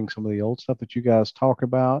like hearing some of the old stuff that you guys talk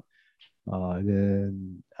about.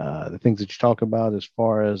 Then the things that you talk about as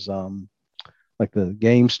far as like the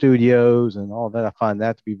game studios and all that, I find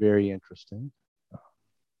that to be very interesting.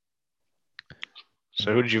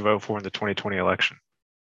 So who did you vote for in the 2020 election?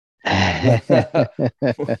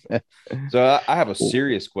 So I have a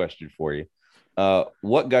serious question for you.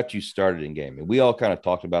 What got you started in gaming? We all kind of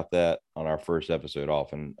talked about that on our first episode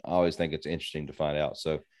off, and I always think it's interesting to find out.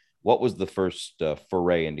 So, what was the first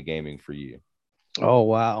foray into gaming for you? Oh,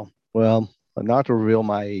 wow. Well, not to reveal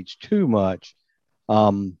my age too much,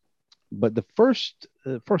 um, but the first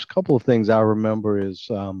couple of things I remember is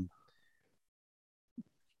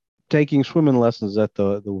taking swimming lessons at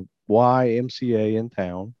the YMCA in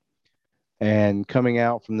town, and coming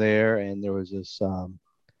out from there, and there was this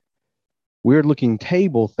weird looking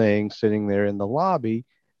table thing sitting there in the lobby.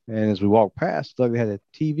 And as we walked past, like they had a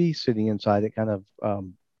TV sitting inside it, kind of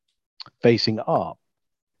facing up.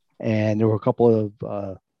 And there were a couple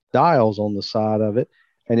of dials on the side of it.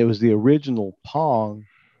 And it was the original Pong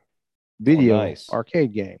video nice.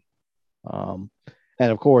 arcade game. Um,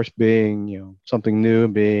 and of course, being something new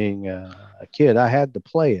and being a kid, I had to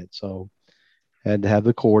play it. So I had to have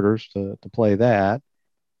the quarters to play that.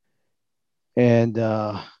 And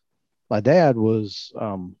my dad was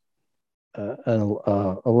an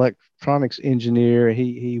electronics engineer.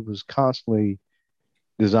 He was constantly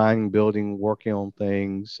designing, building, working on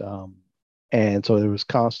things, and so there was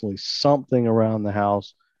constantly something around the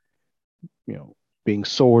house, being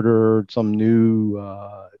soldered, some new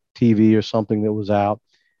TV or something that was out.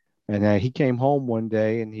 And he came home one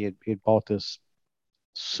day and he had bought this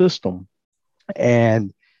system,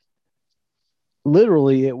 and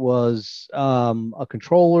literally it was a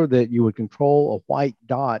controller that you would control a white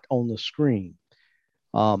dot on the screen.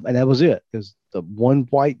 And that was it. There's the one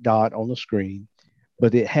white dot on the screen,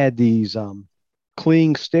 but it had these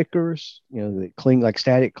cling stickers, that cling like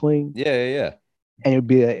static cling. Yeah.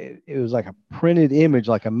 And it was like a printed image,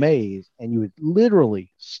 like a maze, and you would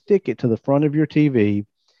literally stick it to the front of your TV,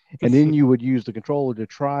 and then you would use the controller to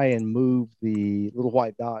try and move the little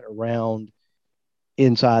white dot around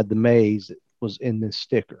inside the maze that was in this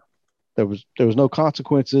sticker. There was no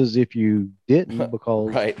consequences if you didn't,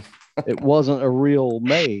 because Right. it wasn't a real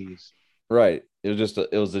maze. Right. It was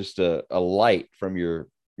just a light from your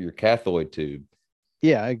cathode tube.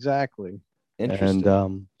 Yeah, exactly. Interesting.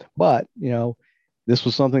 And but this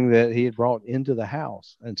was something that he had brought into the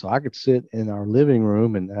house, and so I could sit in our living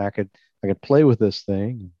room and I could play with this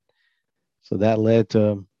thing. So that led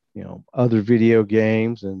to other video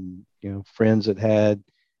games, and friends that had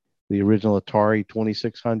the original Atari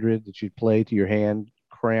 2600 that you'd play to your hand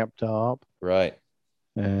cramped up. Right.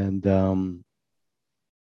 And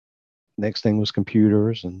next thing was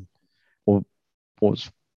computers. And well, one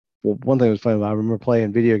thing that was funny, I remember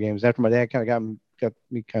playing video games after my dad kind of got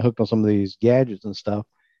me kind of hooked on some of these gadgets and stuff.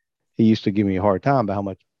 He used to give me a hard time about how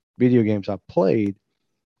much video games I played,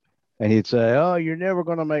 and he'd say, "Oh, you're never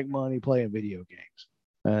going to make money playing video games."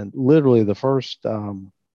 And literally, the first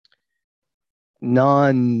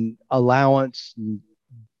non-allowance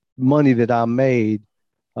money that I made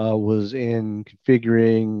was in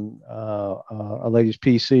configuring a lady's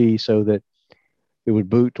PC so that it would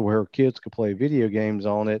boot to where her kids could play video games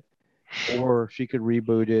on it, or she could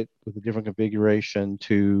reboot it with a different configuration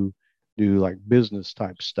to do like business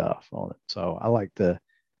type stuff on it. So I like to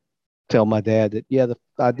tell my dad that, yeah,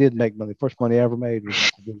 I did make money. First money I ever made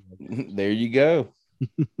was there you go.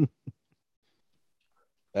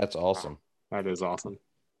 That's awesome. That is awesome.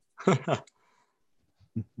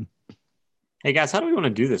 Hey guys, how do we want to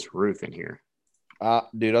do this roof in here?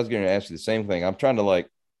 Dude, I was going to ask you the same thing. I'm trying to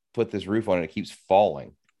put this roof on and it keeps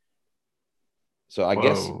falling. So I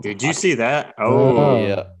guess. Did you see that?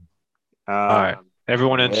 Yeah. All right.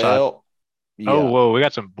 Everyone inside. Well, yeah. Oh, whoa. We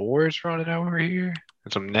got some boars running over here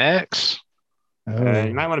and some necks. You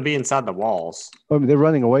might want to be inside the walls. Oh, they're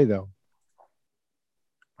running away though.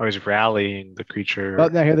 Oh, he's rallying the creature. Oh,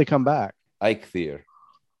 now here they come back. Eikthyr,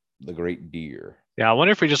 the great deer. Yeah, I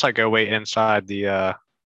wonder if we just go wait inside the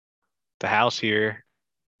house here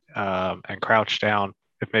and crouch down.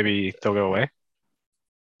 If maybe they'll go away.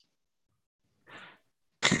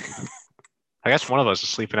 I guess one of us is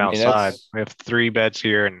sleeping outside. We have 3 beds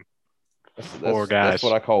here and 4 guys. That's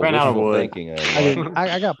what I call Ran out of wishful wood. thinking.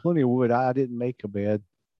 I got plenty of wood. I didn't make a bed.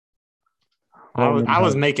 I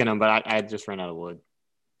was making them, but I just ran out of wood.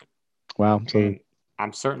 Wow. So And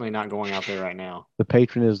I'm certainly not going out there right now. the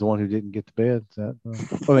patron is the one who didn't get the bed. Is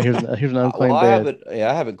that, here's an unclaimed bed.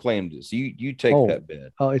 I haven't claimed it. So you take that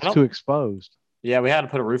bed. Oh, it's too exposed. Yeah, we had to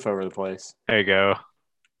put a roof over the place. There you go.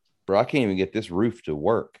 Bro, I can't even get this roof to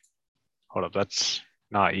work. Hold up. That's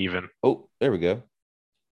not even. Oh, there we go.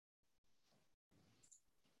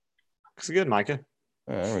 Looks good, Micah.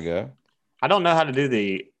 There we go. I don't know how to do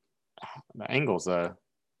the angles though,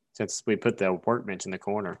 since we put the workbench in the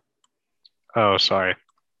corner. Oh, sorry.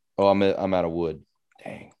 Oh, I'm out of wood.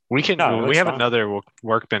 Dang. We can. No, we it's have fine. another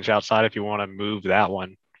workbench outside if you want to move that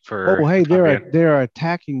one For Oh, hey, the time being. they're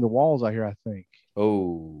attacking the walls out here, I think.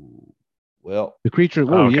 Oh, well, The creature.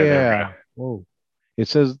 Oh, Oh, okay, there we yeah. go. Whoa. It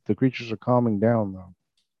says the creatures are calming down though.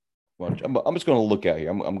 I'm just going to look out here.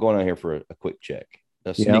 I'm going out here for a quick check, a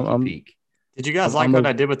Yeah, sneaky I'm- peek. Did you guys I'm- like I'm what a-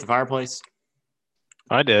 I did with the fireplace?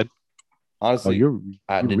 I did. Oh, Honestly, you're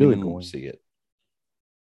I didn't really even going. see it.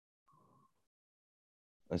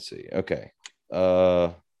 Let's see. Okay.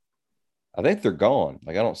 I think they're gone.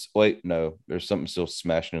 Like I don't wait. No, there's something still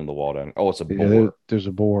smashing in the wall down. Oh, it's a Yeah, boar. there's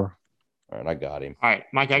a boar. All right, I got him. All right,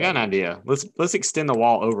 Mike, I got an idea. Let's extend the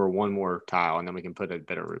wall over one more tile, and then we can put a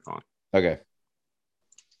better roof on. Okay.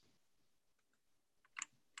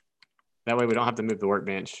 That way, we don't have to move the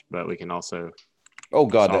workbench, but we can also. Oh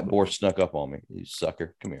God, Solve that it. boar snuck up on me. You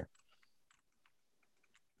sucker. Come here.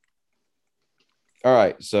 All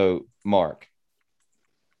right. So, Mark,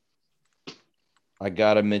 I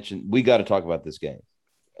got to mention, we got to talk about this game.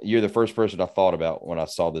 You're the first person I thought about when I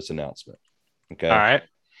saw this announcement. Okay. All right.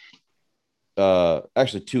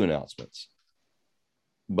 Actually, two announcements,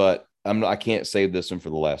 but I can't save this one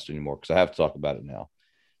for the last anymore because I have to talk about it now.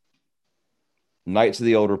 Knights of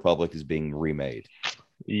the Old Republic is being remade.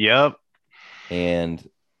 Yep. And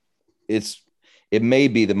it may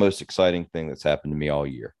be the most exciting thing that's happened to me all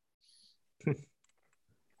year.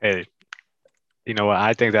 Hey, you know what?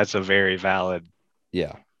 I think that's a very valid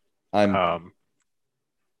Yeah. I'm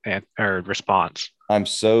response. I'm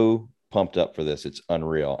so pumped up for this. It's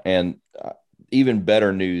unreal. And even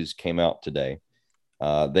better news came out today.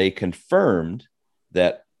 They confirmed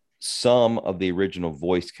that some of the original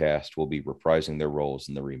voice cast will be reprising their roles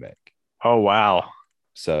in the remake. Oh, wow.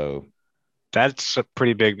 So That's a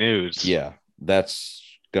pretty big news. yeah, that's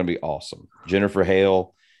going to be awesome. Jennifer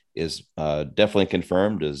Hale is definitely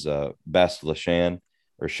confirmed as Bastila Shan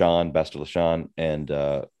or Sean Bastila Shan. And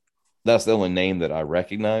that's the only name that I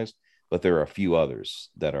recognize, but there are a few others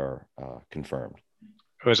that are confirmed.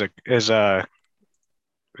 They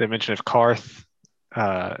mentioned if Karth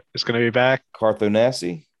is going to be back.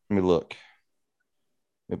 Carthonasi. Let me look.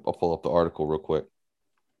 I'll pull up the article real quick.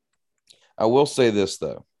 I will say this,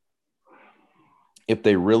 though. If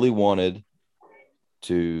they really wanted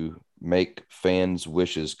to make fans'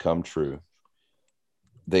 wishes come true,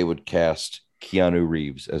 they would cast Keanu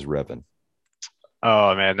Reeves as Revan.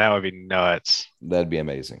 Oh, man, that would be nuts. That'd be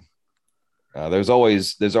amazing. There's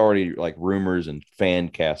already like rumors and fan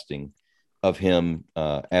casting of him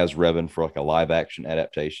as Revan for like a live action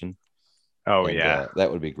adaptation. Oh, And, yeah.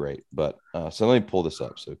 that would be great. But so let me pull this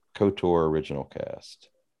up. So KOTOR original cast.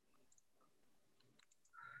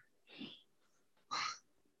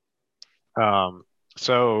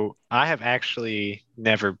 So I have actually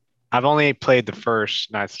I've only played the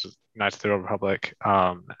first Knights of the Old Republic.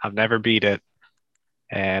 I've never beat it,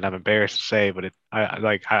 and I'm embarrassed to say, but it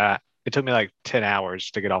took me like 10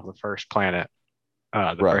 hours to get off the first planet.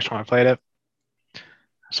 The Right. first one I played it.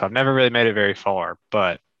 So I've never really made it very far,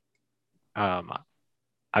 but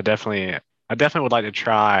I definitely would like to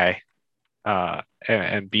try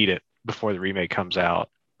and beat it before the remake comes out.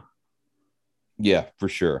 Yeah, for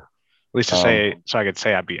sure. At least so I could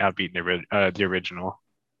say I've beaten the original.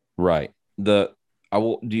 Right. Do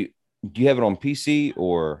you have it on PC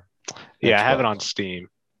or Yeah, I have it Xbox? on Steam.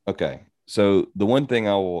 Okay. So the one thing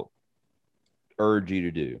I will urge you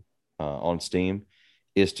to do on Steam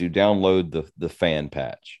is to download the fan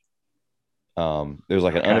patch. There's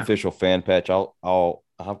like an unofficial fan patch. I'll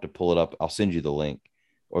have to pull it up. I'll send you the link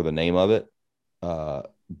or the name of it.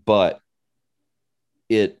 But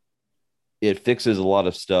it fixes a lot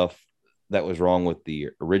of stuff that was wrong with the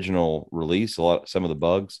original release, some of the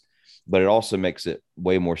bugs, but it also makes it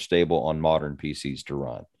way more stable on modern PCs to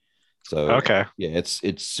run. So Okay. yeah, it's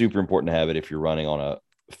super important to have it if you're running on a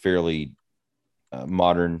fairly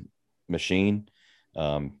modern machine,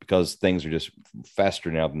 because things are just faster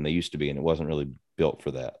now than they used to be, and it wasn't really built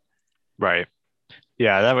for that. Right.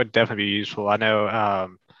 Yeah, that would definitely be useful. I know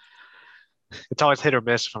it's always hit or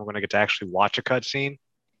miss if I'm going to get to actually watch a cutscene.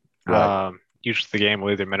 Right. Usually the game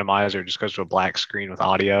will either minimize or just goes to a black screen with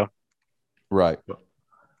audio. Right.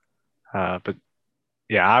 But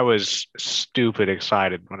yeah, I was stupid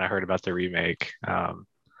excited when I heard about the remake. Even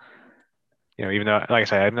though, like I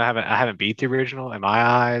said, I haven't beat the original. In my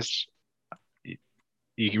eyes,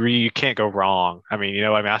 you can't go wrong.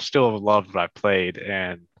 I still loved what I played,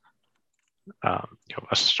 and a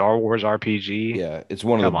Star Wars RPG. Yeah, it's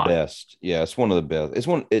one of the best. Yeah, it's one of the best.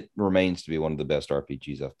 It remains to be one of the best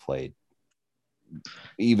RPGs I've played,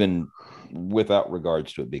 even without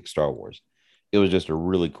regards to it being Star Wars. It was just a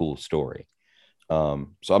really cool story. So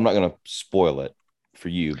I'm not going to spoil it for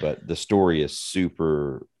you, but the story is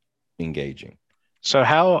super engaging. So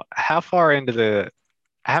how far into the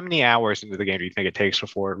how many hours into the game do you think it takes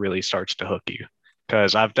before it really starts to hook you?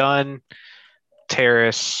 Because I've done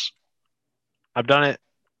Terrace. I've done it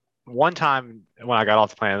one time when I got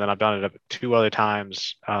off the planet, then I've done it 2 other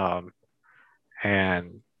times.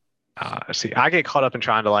 And see, I get caught up in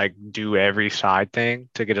trying to like do every side thing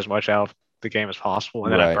to get as much out of the game as possible,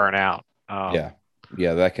 and then I Right. burn out.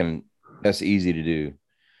 Yeah, that's easy to do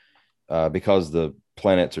because the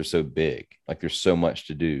planets are so big. Like there's so much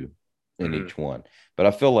to do in each one. But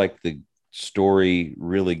I feel like the story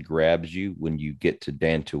really grabs you when you get to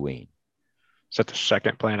Dantooine. Is that the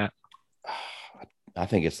second planet? I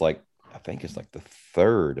think it's like the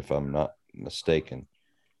third, if I'm not mistaken.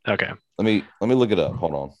 Okay. Let me look it up.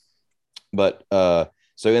 Hold on. But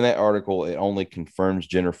so in that article, it only confirms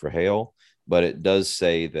Jennifer Hale, but it does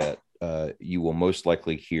say that you will most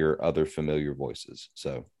likely hear other familiar voices.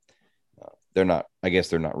 So I guess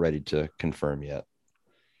they're not ready to confirm yet.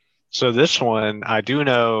 So this one, I do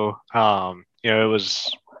know, it was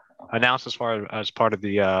announced as part of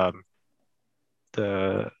the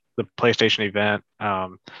PlayStation event.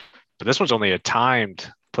 But this one's only a timed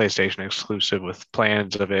PlayStation exclusive with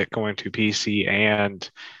plans of it going to PC and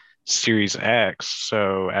Series X.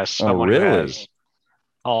 So as someone who has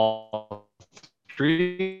all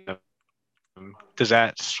three, does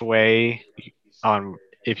that sway on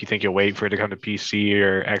if you think you'll wait for it to come to PC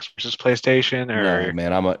or X versus PlayStation? Or No,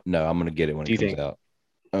 man, I'm going to get it when it comes out.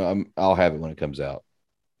 I'll have it when it comes out.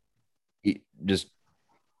 Just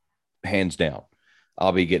hands down,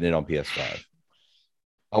 I'll be getting it on PS5.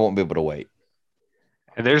 I won't be able to wait.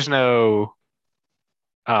 And there's no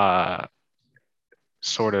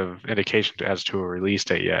sort of indication as to a release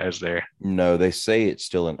date yet, is there? No, they say it's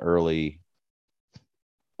still in early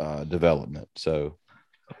development. So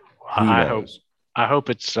I hope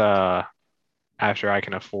it's after I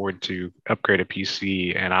can afford to upgrade a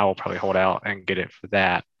PC, and I will probably hold out and get it for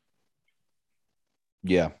that.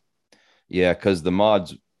 Yeah, because the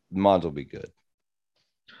mods will be good.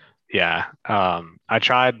 Yeah, I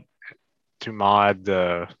tried to mod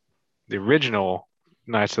the original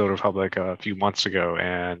Knights of the Old Republic a few months ago,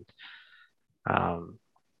 and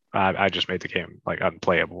I just made the game like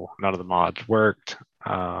unplayable. None of the mods worked.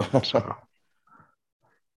 So,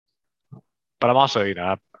 but I'm also,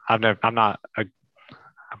 I'm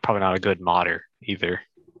probably not a good modder either.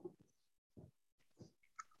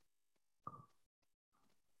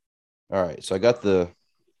 All right, so I got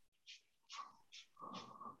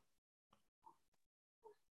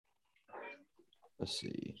let's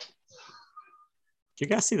see. Did you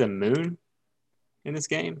guys see the moon in this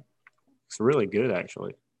game? It's really good,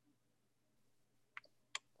 actually.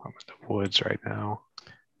 I'm in the woods right now.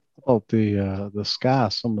 Oh, the sky,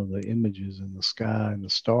 some of the images in the sky and the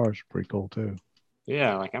stars are pretty cool too.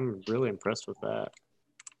 Yeah, like I'm really impressed with that.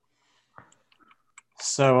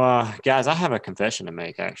 So, guys, I have a confession to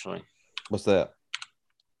make, actually. What's that?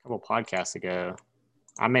 A couple podcasts ago,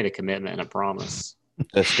 I made a commitment and a promise.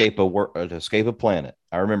 To escape a planet.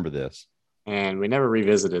 I remember this. And we never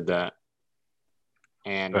revisited that.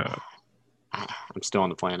 And I'm still on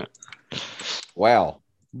the planet. Wow.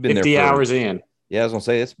 Been 50 hours in. Yeah, I was gonna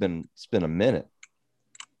say it's been a minute.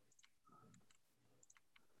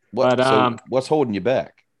 What's holding you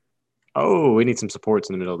back? Oh, we need some supports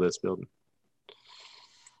in the middle of this building.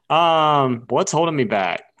 What's holding me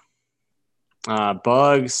back?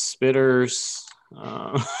 Bugs, spitters,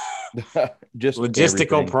 just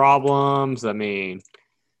logistical problems. I mean,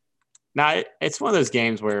 now it's one of those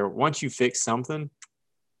games where once you fix something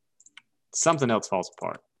else falls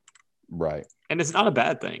apart. Right. And it's not a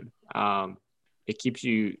bad thing. It keeps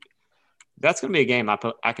you. That's going to be a game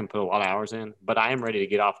I can put a lot of hours in, but I am ready to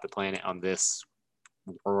get off the planet on this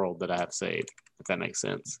world that I have saved, if that makes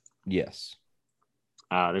sense. Yes.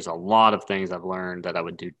 There's a lot of things I've learned that I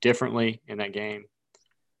would do differently in that game.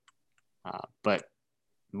 But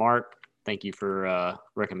Mark, thank you for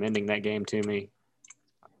recommending that game to me.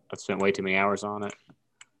 I've spent way too many hours on it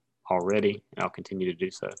already, and I'll continue to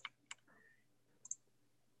do so.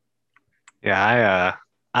 Yeah,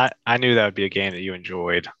 I knew that would be a game that you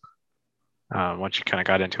enjoyed once you kind of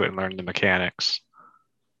got into it and learned the mechanics.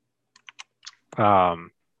 How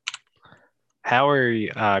are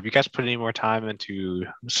you? Have you guys put any more time into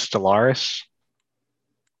Stellaris?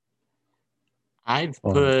 I've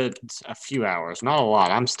put a few hours, not a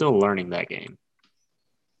lot. I'm still learning that game.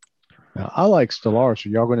 Now, I like Stellaris. Are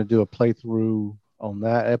y'all going to do a playthrough on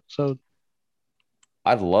that episode?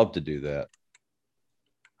 I'd love to do that.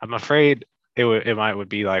 I'm afraid it would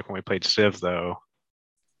be like when we played Civ though,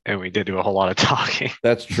 and we did do a whole lot of talking.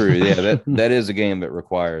 That's true. Yeah, that is a game that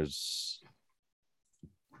requires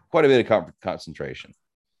quite a bit of concentration.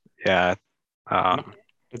 Yeah.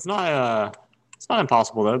 It's not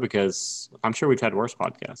impossible though, because I'm sure we've had worse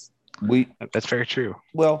podcasts. That's very true.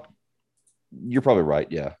 Well, you're probably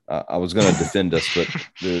right. Yeah, I was going to defend us, but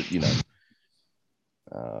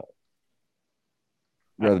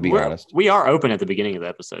rather be honest. We are open at the beginning of the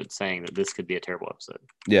episode, saying that this could be a terrible episode.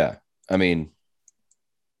 Yeah, I mean,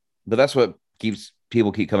 but that's what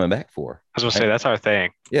people keep coming back for. I was gonna say that's our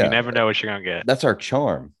thing. Yeah, you never know what you're gonna get. That's our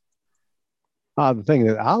charm. The thing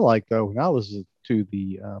that I like though, when I listen to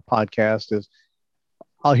the podcast, is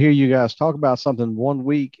I'll hear you guys talk about something one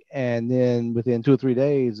week, and then within 2 or 3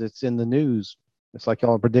 days, it's in the news. It's like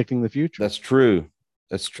y'all are predicting the future. That's true.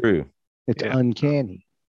 It's uncanny.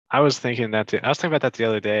 I was thinking about that the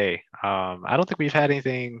other day. I don't think we've had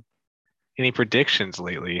any predictions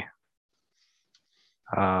lately.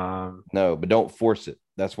 No, but don't force it.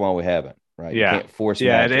 That's why we haven't. Right? Yeah. You can't force.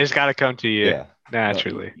 Yeah, magic. it's got to come to you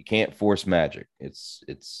naturally. No, you can't force magic. It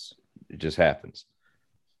just happens.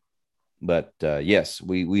 But yes,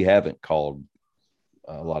 we haven't called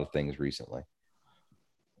a lot of things recently.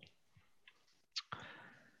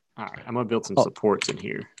 All right, I'm gonna build some supports in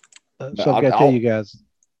here. So I gotta tell you guys.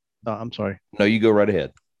 I'm sorry. No, you go right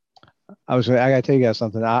ahead. I gotta tell you guys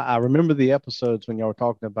something. I remember the episodes when y'all were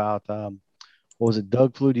talking about what was it,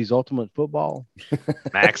 Doug Flutie's Ultimate Football?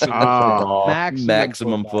 Maximum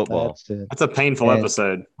football. That's a painful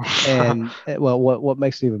episode. And well, what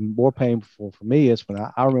makes it even more painful for me is when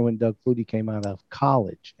I remember when Doug Flutie came out of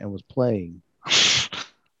college and was playing.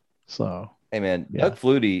 So hey man, Doug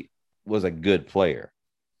Flutie was a good player.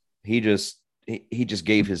 He just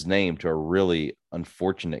gave his name to a really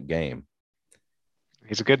unfortunate game.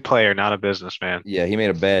 He's a good player, not a businessman. Yeah, he made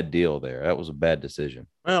a bad deal there. That was a bad decision.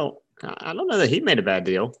 Well, I don't know that he made a bad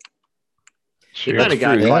deal. Sure. He might have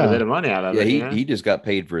got quite a bit of money out of it. He just got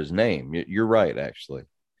paid for his name. You're right, actually,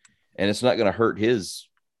 and it's not going to hurt his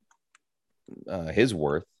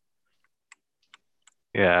worth.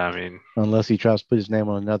 Yeah, I mean, unless he tries to put his name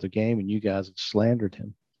on another game, and you guys have slandered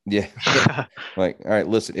him. Yeah, like, all right,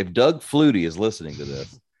 listen. If Doug Flutie is listening to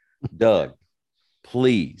this, Doug,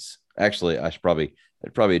 please. Actually, I'd probably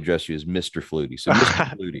address you as Mr. Flutie. So,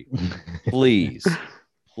 Mr. Flutie,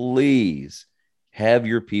 please have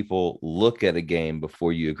your people look at a game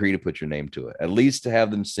before you agree to put your name to it. At least to have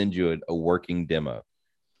them send you a working demo.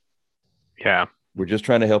 Yeah. We're just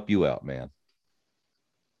trying to help you out, man.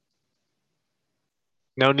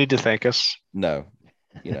 No need to thank us. No.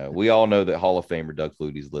 We all know that Hall of Famer Doug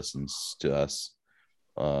Flutie listens to us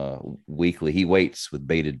weekly. He waits with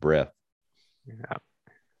bated breath. Yeah.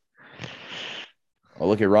 Oh,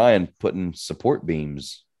 look at Ryan putting support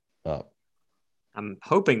beams up. I'm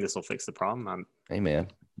hoping this will fix the problem. Hey, man,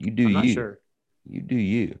 I'm not sure. You do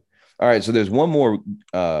you. All right, so there's one more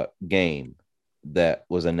game that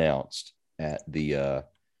was announced at the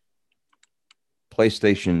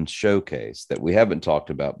PlayStation Showcase that we haven't talked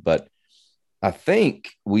about, but I think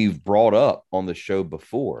we've brought up on the show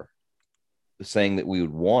before, saying that we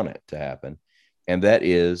would want it to happen, and that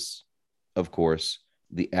is, of course,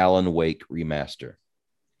 the Alan Wake remaster.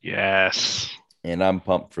 Yes. And I'm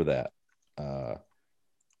pumped for that.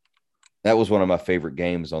 That was one of my favorite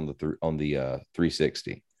games on the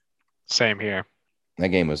 360. Same here. That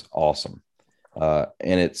game was awesome. And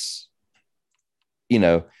it's,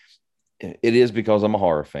 it is because I'm a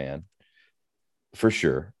horror fan for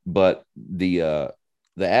sure. But the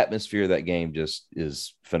atmosphere of that game just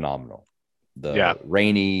is phenomenal. The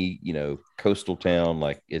rainy, coastal town,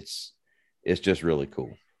 like it's just really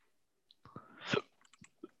cool.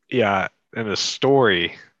 Yeah, and the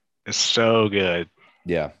story is so good.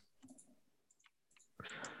 Yeah.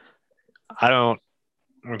 To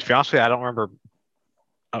be honest with you, I don't remember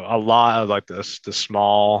a lot of like the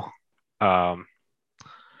small,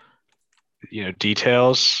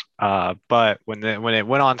 details. But when it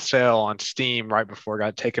went on sale on Steam right before it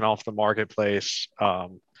got taken off the marketplace, I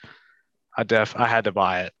had to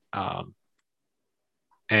buy it.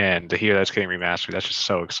 And to hear that's getting remastered, that's just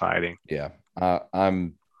so exciting. Yeah,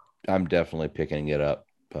 I'm definitely picking it up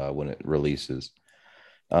when it releases.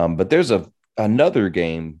 But there's another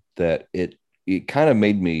game that it kind of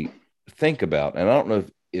made me think about, and I don't know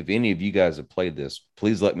if any of you guys have played this.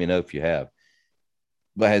 Please let me know if you have.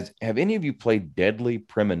 But have any of you played Deadly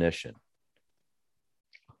Premonition?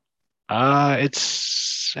 It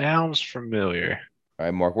sounds familiar. All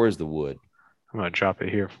right, Mark, where's the wood? I'm gonna drop it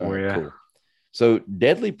here for you. Cool. So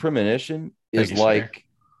Deadly Premonition is like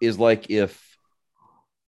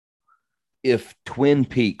if Twin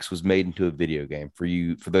Peaks was made into a video game for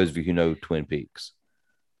those of you who know Twin Peaks.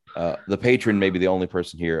 The Patron may be the only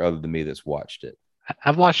person here other than me that's watched it.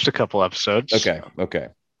 I've watched a couple episodes. Okay.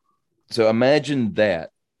 So imagine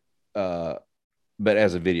that, but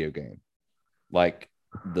as a video game. Like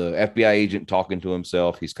the FBI agent talking to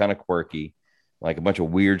himself. He's kind of quirky, like a bunch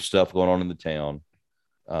of weird stuff going on in the town.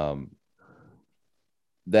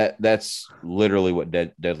 That's literally what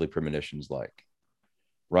Deadly Premonition's like.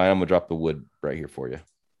 Ryan, I'm gonna drop the wood right here for you.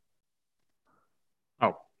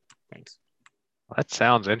 Oh, thanks. That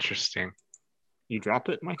sounds interesting. You dropped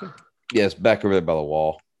it, Micah? Yes, back over there by the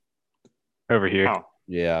wall. Over here. Oh,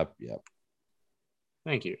 Yeah.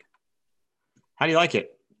 thank you. How do you like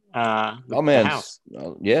it? Oh man, the house.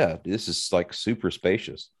 Yeah, this is like super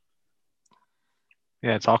spacious.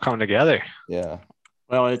 Yeah, it's all coming together. Yeah,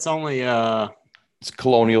 Well, it's only it's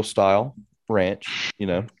colonial style ranch. You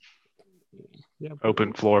know.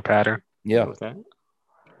 Open floor pattern. Yeah, with that.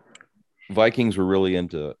 Vikings were really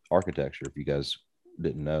into architecture. If you guys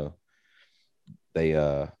didn't know, they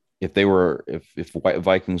if white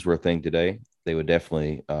Vikings were a thing today, they would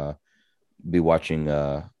definitely be watching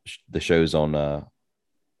the shows on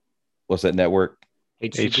what's that network?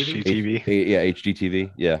 HGTV. Yeah,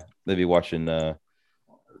 HGTV. Yeah, they'd be watching the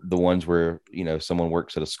ones where someone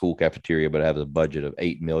works at a school cafeteria but has a budget of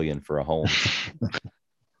 $8 million for a home.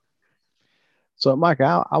 So, Mike,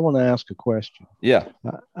 I want to ask a question. Yeah.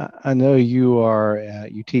 I know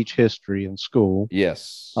you teach history in school.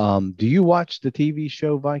 Yes. Do you watch the TV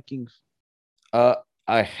show Vikings? I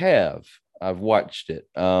have. I've watched it.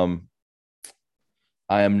 I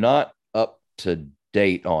am not up to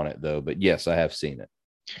date on it though, but yes, I have seen it.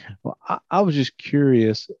 Well, I was just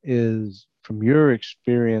curious, is from your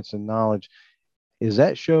experience and knowledge, is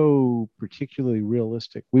that show particularly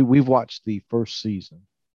realistic? We've watched the first season.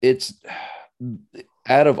 It's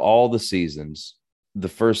out of all the seasons, the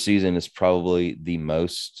first season is probably the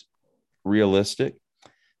most realistic.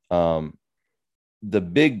 The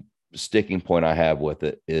big sticking point I have with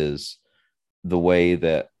it is the way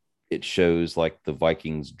that it shows like the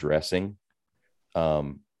Vikings dressing.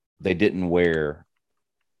 They didn't wear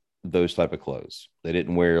those type of clothes. They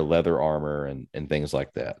didn't wear leather armor and things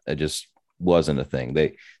like that. It just wasn't a thing.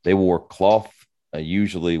 They wore cloth,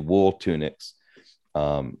 usually wool tunics.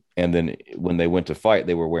 And then when they went to fight,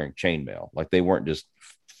 they were wearing chainmail. Like they weren't just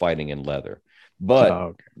fighting in leather.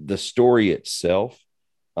 But the story itself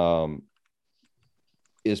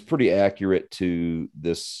is pretty accurate to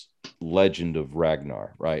this legend of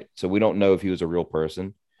Ragnar, right? So we don't know if he was a real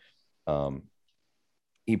person.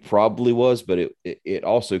 He probably was, but it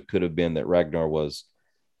also could have been that Ragnar was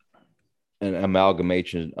an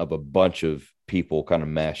amalgamation of a bunch of people kind of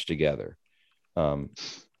mashed together.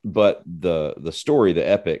 But the story, the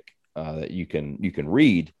epic that you can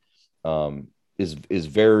read, is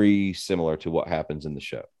very similar to what happens in the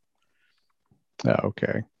show.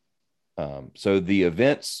 Okay. So the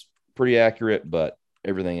events pretty accurate, but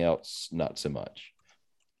everything else not so much.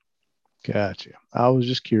 Gotcha. I was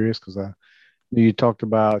just curious because you talked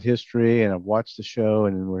about history, and I've watched the show,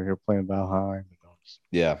 and then we're here playing Valheim.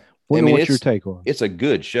 Yeah. What's your take on it? It's a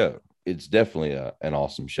good show. It's definitely an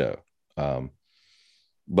awesome show.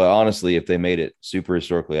 But honestly, if they made it super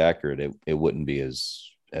historically accurate, it wouldn't be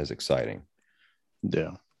as exciting.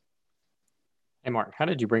 Yeah. Hey, Mark, how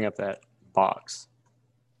did you bring up that box?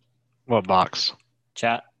 What box?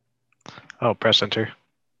 Chat. Oh, press enter.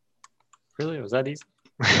 Really? Was that easy?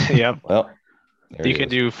 Yep. Well, you can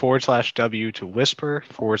do /W to whisper,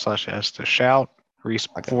 /S to shout,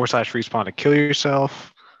 /respawn to kill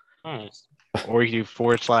yourself. Nice. Or you can do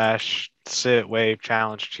 /sit, wave,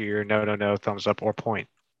 challenge, cheer, no, thumbs up, or point.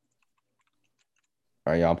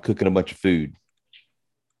 All right, I'm cooking a bunch of food.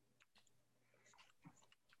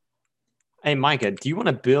 Hey, Micah, do you want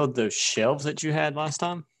to build those shelves that you had last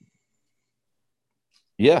time?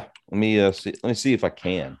 Yeah, let me see if I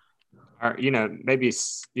can. Or maybe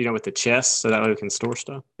with the chest, so that way we can store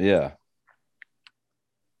stuff. Yeah.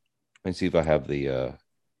 Let me see if I have the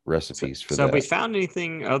recipes for that. So have we found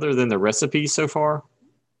anything other than the recipes so far?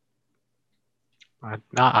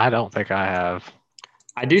 I don't think I have.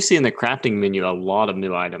 I do see in the crafting menu a lot of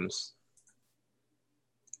new items.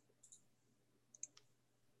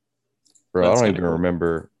 Bro, I don't even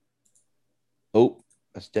remember. Oh,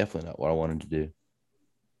 that's definitely not what I wanted to do.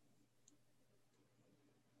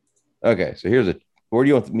 Okay, so where do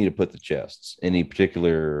you want me to put the chests? Any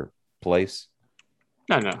particular place?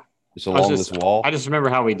 No. Just along this wall? I just remember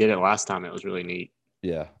how we did it last time. It was really neat.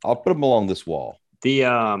 Yeah, I'll put them along this wall.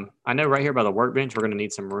 I know right here by the workbench, we're going to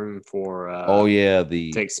need some room for.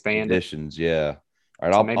 To expand additions. Yeah. All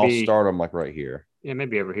right, I'll start them like right here. Yeah,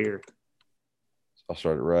 maybe over here. I'll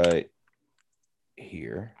start it right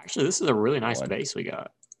here. Actually, this is a really nice base we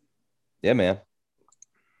got. Yeah, man.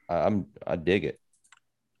 I dig it.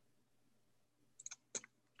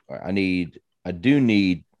 All right, I do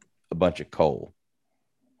need a bunch of coal.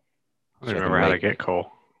 I don't remember how to get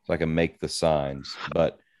coal. So I can make the signs.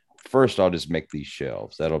 But first, I'll just make these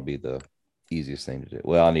shelves. That'll be the easiest thing to do.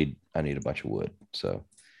 Well, I need a bunch of wood. So,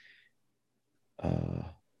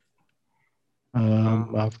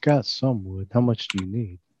 I've got some wood. How much do you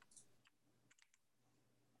need?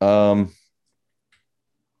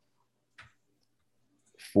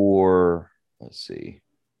 Let's see.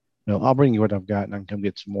 No, I'll bring you what I've got, and I can come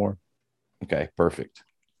get some more. Okay, perfect.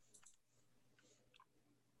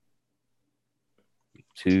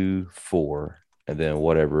 2, 4, and then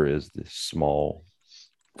whatever is the small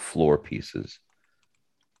floor pieces.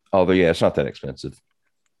 Oh, but yeah, it's not that expensive.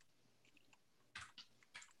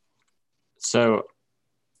 So,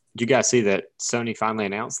 did you guys see that Sony finally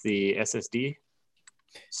announced the SSD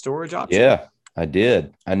storage option? Yeah, I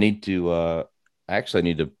did. I need to actually I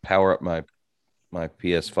need to power up my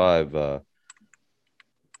PS5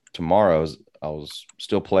 tomorrow. I was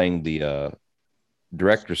still playing the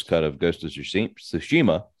director's cut of Ghost of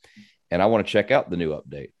Tsushima, and I want to check out the new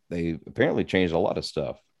update. They apparently changed a lot of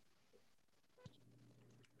stuff.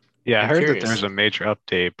 Yeah, I I'm heard curious. that there's a major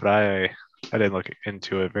update, but I didn't look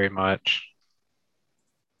into it very much.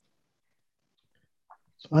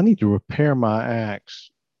 So I need to repair my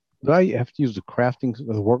axe. Do I have to use the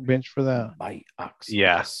workbench for that? My ox.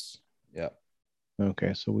 Yeah. Yes. Yeah.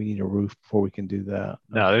 Okay, so we need a roof before we can do that.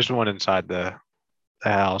 No, there's one inside the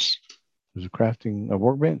house. There's a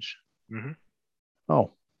workbench. Mm-hmm.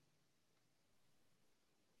 Oh,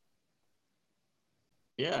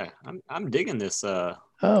 Yeah, I'm digging this there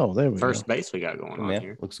we first go. base we got going Oh, on man,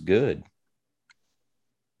 here. looks good.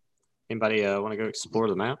 Anybody want to go explore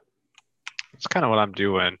the map? That's kind of what I'm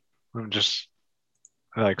doing. I'm just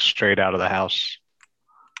like straight out of the house.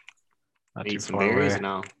 Not too Need some far berries? away.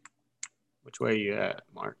 No. Which way are you at,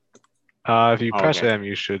 Mark? If you press Okay. M,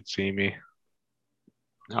 you should see me.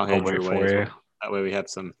 I'll head wait your for way as you. well. That way we have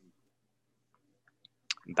some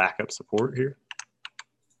backup support here.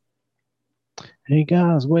 Hey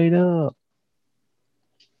guys, wait up!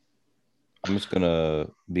 I'm just gonna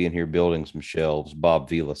be in here building some shelves, Bob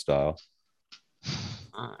Vila style.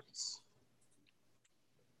 Nice.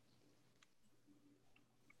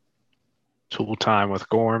 Tool time with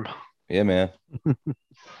Gorm. Yeah, man.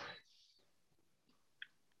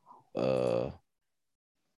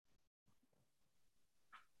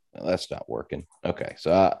 That's not working. Okay,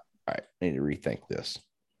 so all right, I need to rethink this.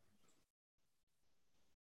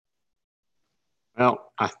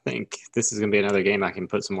 Well, I think this is going to be another game I can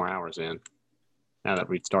put some more hours in now that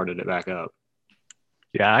we've started it back up.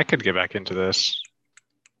 Yeah, I could get back into this.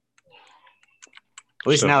 At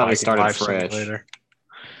least So now that we Viking started Life fresh. Simulator.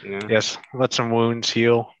 You know? Yes, let some wounds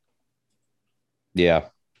heal. Yeah,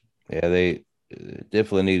 they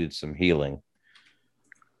definitely needed some healing.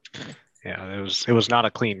 Yeah, it was not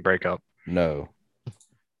a clean breakup. No,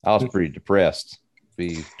 I was pretty depressed, to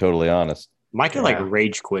be totally honest. Micah like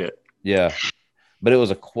rage quit. Yeah, but it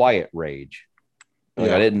was a quiet rage. Like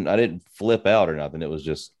Yeah. I didn't flip out or nothing. It was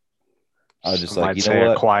just I was just Some like, might you say know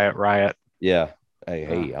what? a quiet riot. Yeah.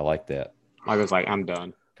 Hey, I like that. Micah's like, I'm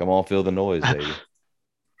done. Come on, feel the noise, baby.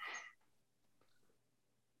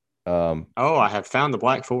 Oh, I have found the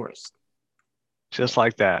Black Forest, Just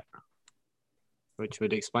like that. which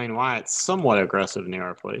would explain why it's somewhat aggressive near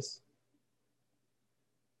our place.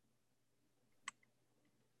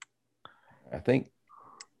 I think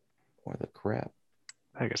where the crap.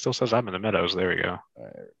 I think it still says I'm in the meadows. There we go.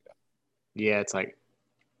 Yeah, it's like,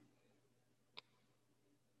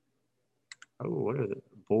 oh, what are the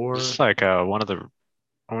boar? It's like one of the.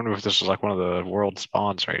 I wonder if this is like one of the world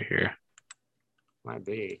spawns right here. Might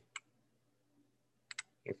be.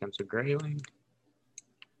 Here comes a grayling.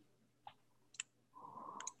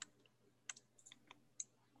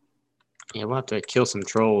 Yeah, we'll have to kill some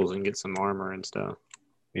trolls and get some armor and stuff.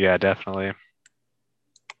 Yeah, definitely.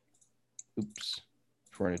 Oops.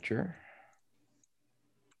 Furniture.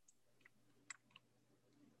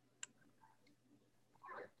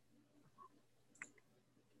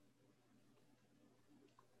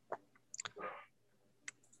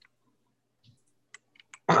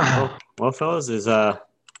 Well, fellas, is that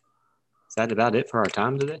about it for our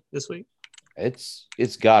time today this week? It's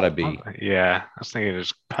gotta be. Yeah, I was thinking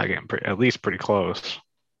it's probably getting at least pretty close.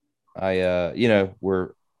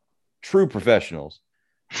 We're true professionals,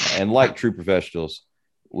 and like true professionals,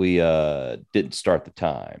 we didn't start the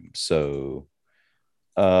time. So,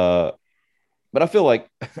 but I feel like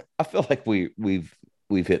we've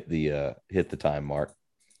hit the time mark.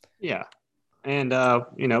 Yeah, and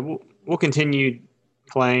we'll continue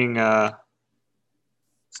playing some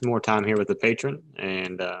more time here with the patron.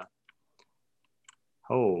 And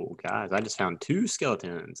oh, guys, I just found 2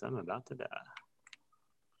 skeletons. I'm about to die.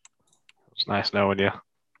 It's nice knowing you.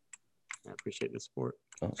 I appreciate the support.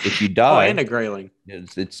 Well, if you Oh, die, and a grayling.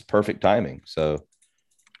 it's perfect timing. So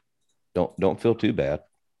don't feel too bad.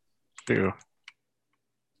 Too.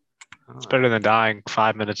 It's better than dying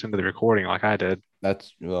 5 minutes into the recording like I did.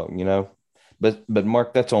 That's but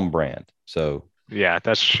Mark, that's on brand. So Yeah,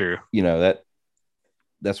 that's true.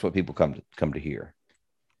 That's what people come to hear.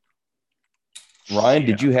 Ryan,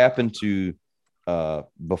 did you happen to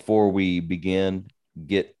before we begin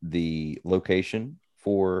get the location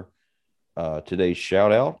for today's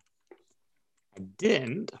shout out? I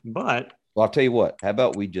didn't, but Well, I'll tell you what. How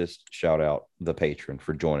about we just shout out the patron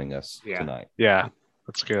for joining us tonight? Yeah,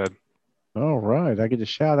 that's good. All right. I get to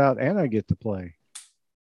shout out and I get to play.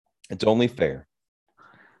 It's only fair.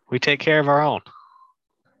 We take care of our own.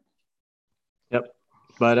 Yep.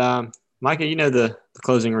 But Micah, you know the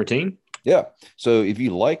closing routine? Yeah. So if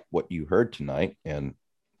you like what you heard tonight, and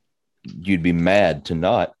you'd be mad to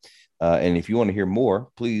not, and if you want to hear more,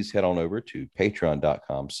 please head on over to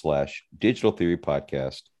patreon.com/Digital Theory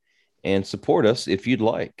Podcast and support us if you'd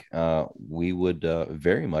like. We would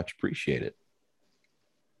very much appreciate it.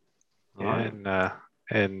 And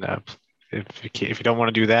if you don't want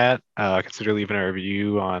to do that, consider leaving a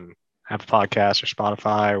review on Apple Podcasts or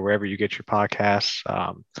Spotify or wherever you get your podcasts.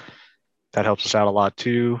 That helps us out a lot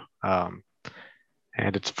too, and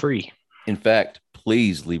it's free. In fact,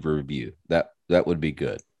 please leave a review. That would be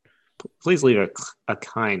good. Please leave a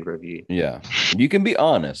kind review. Yeah, you can be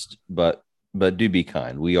honest, but do be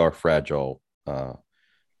kind. We are fragile people.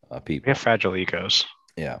 We have fragile egos.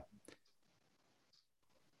 Yeah.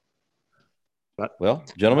 But, well,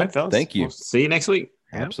 gentlemen, right, fellas, thank you. We'll see you next week.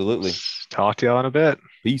 Absolutely. Talk to y'all in a bit.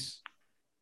 Peace.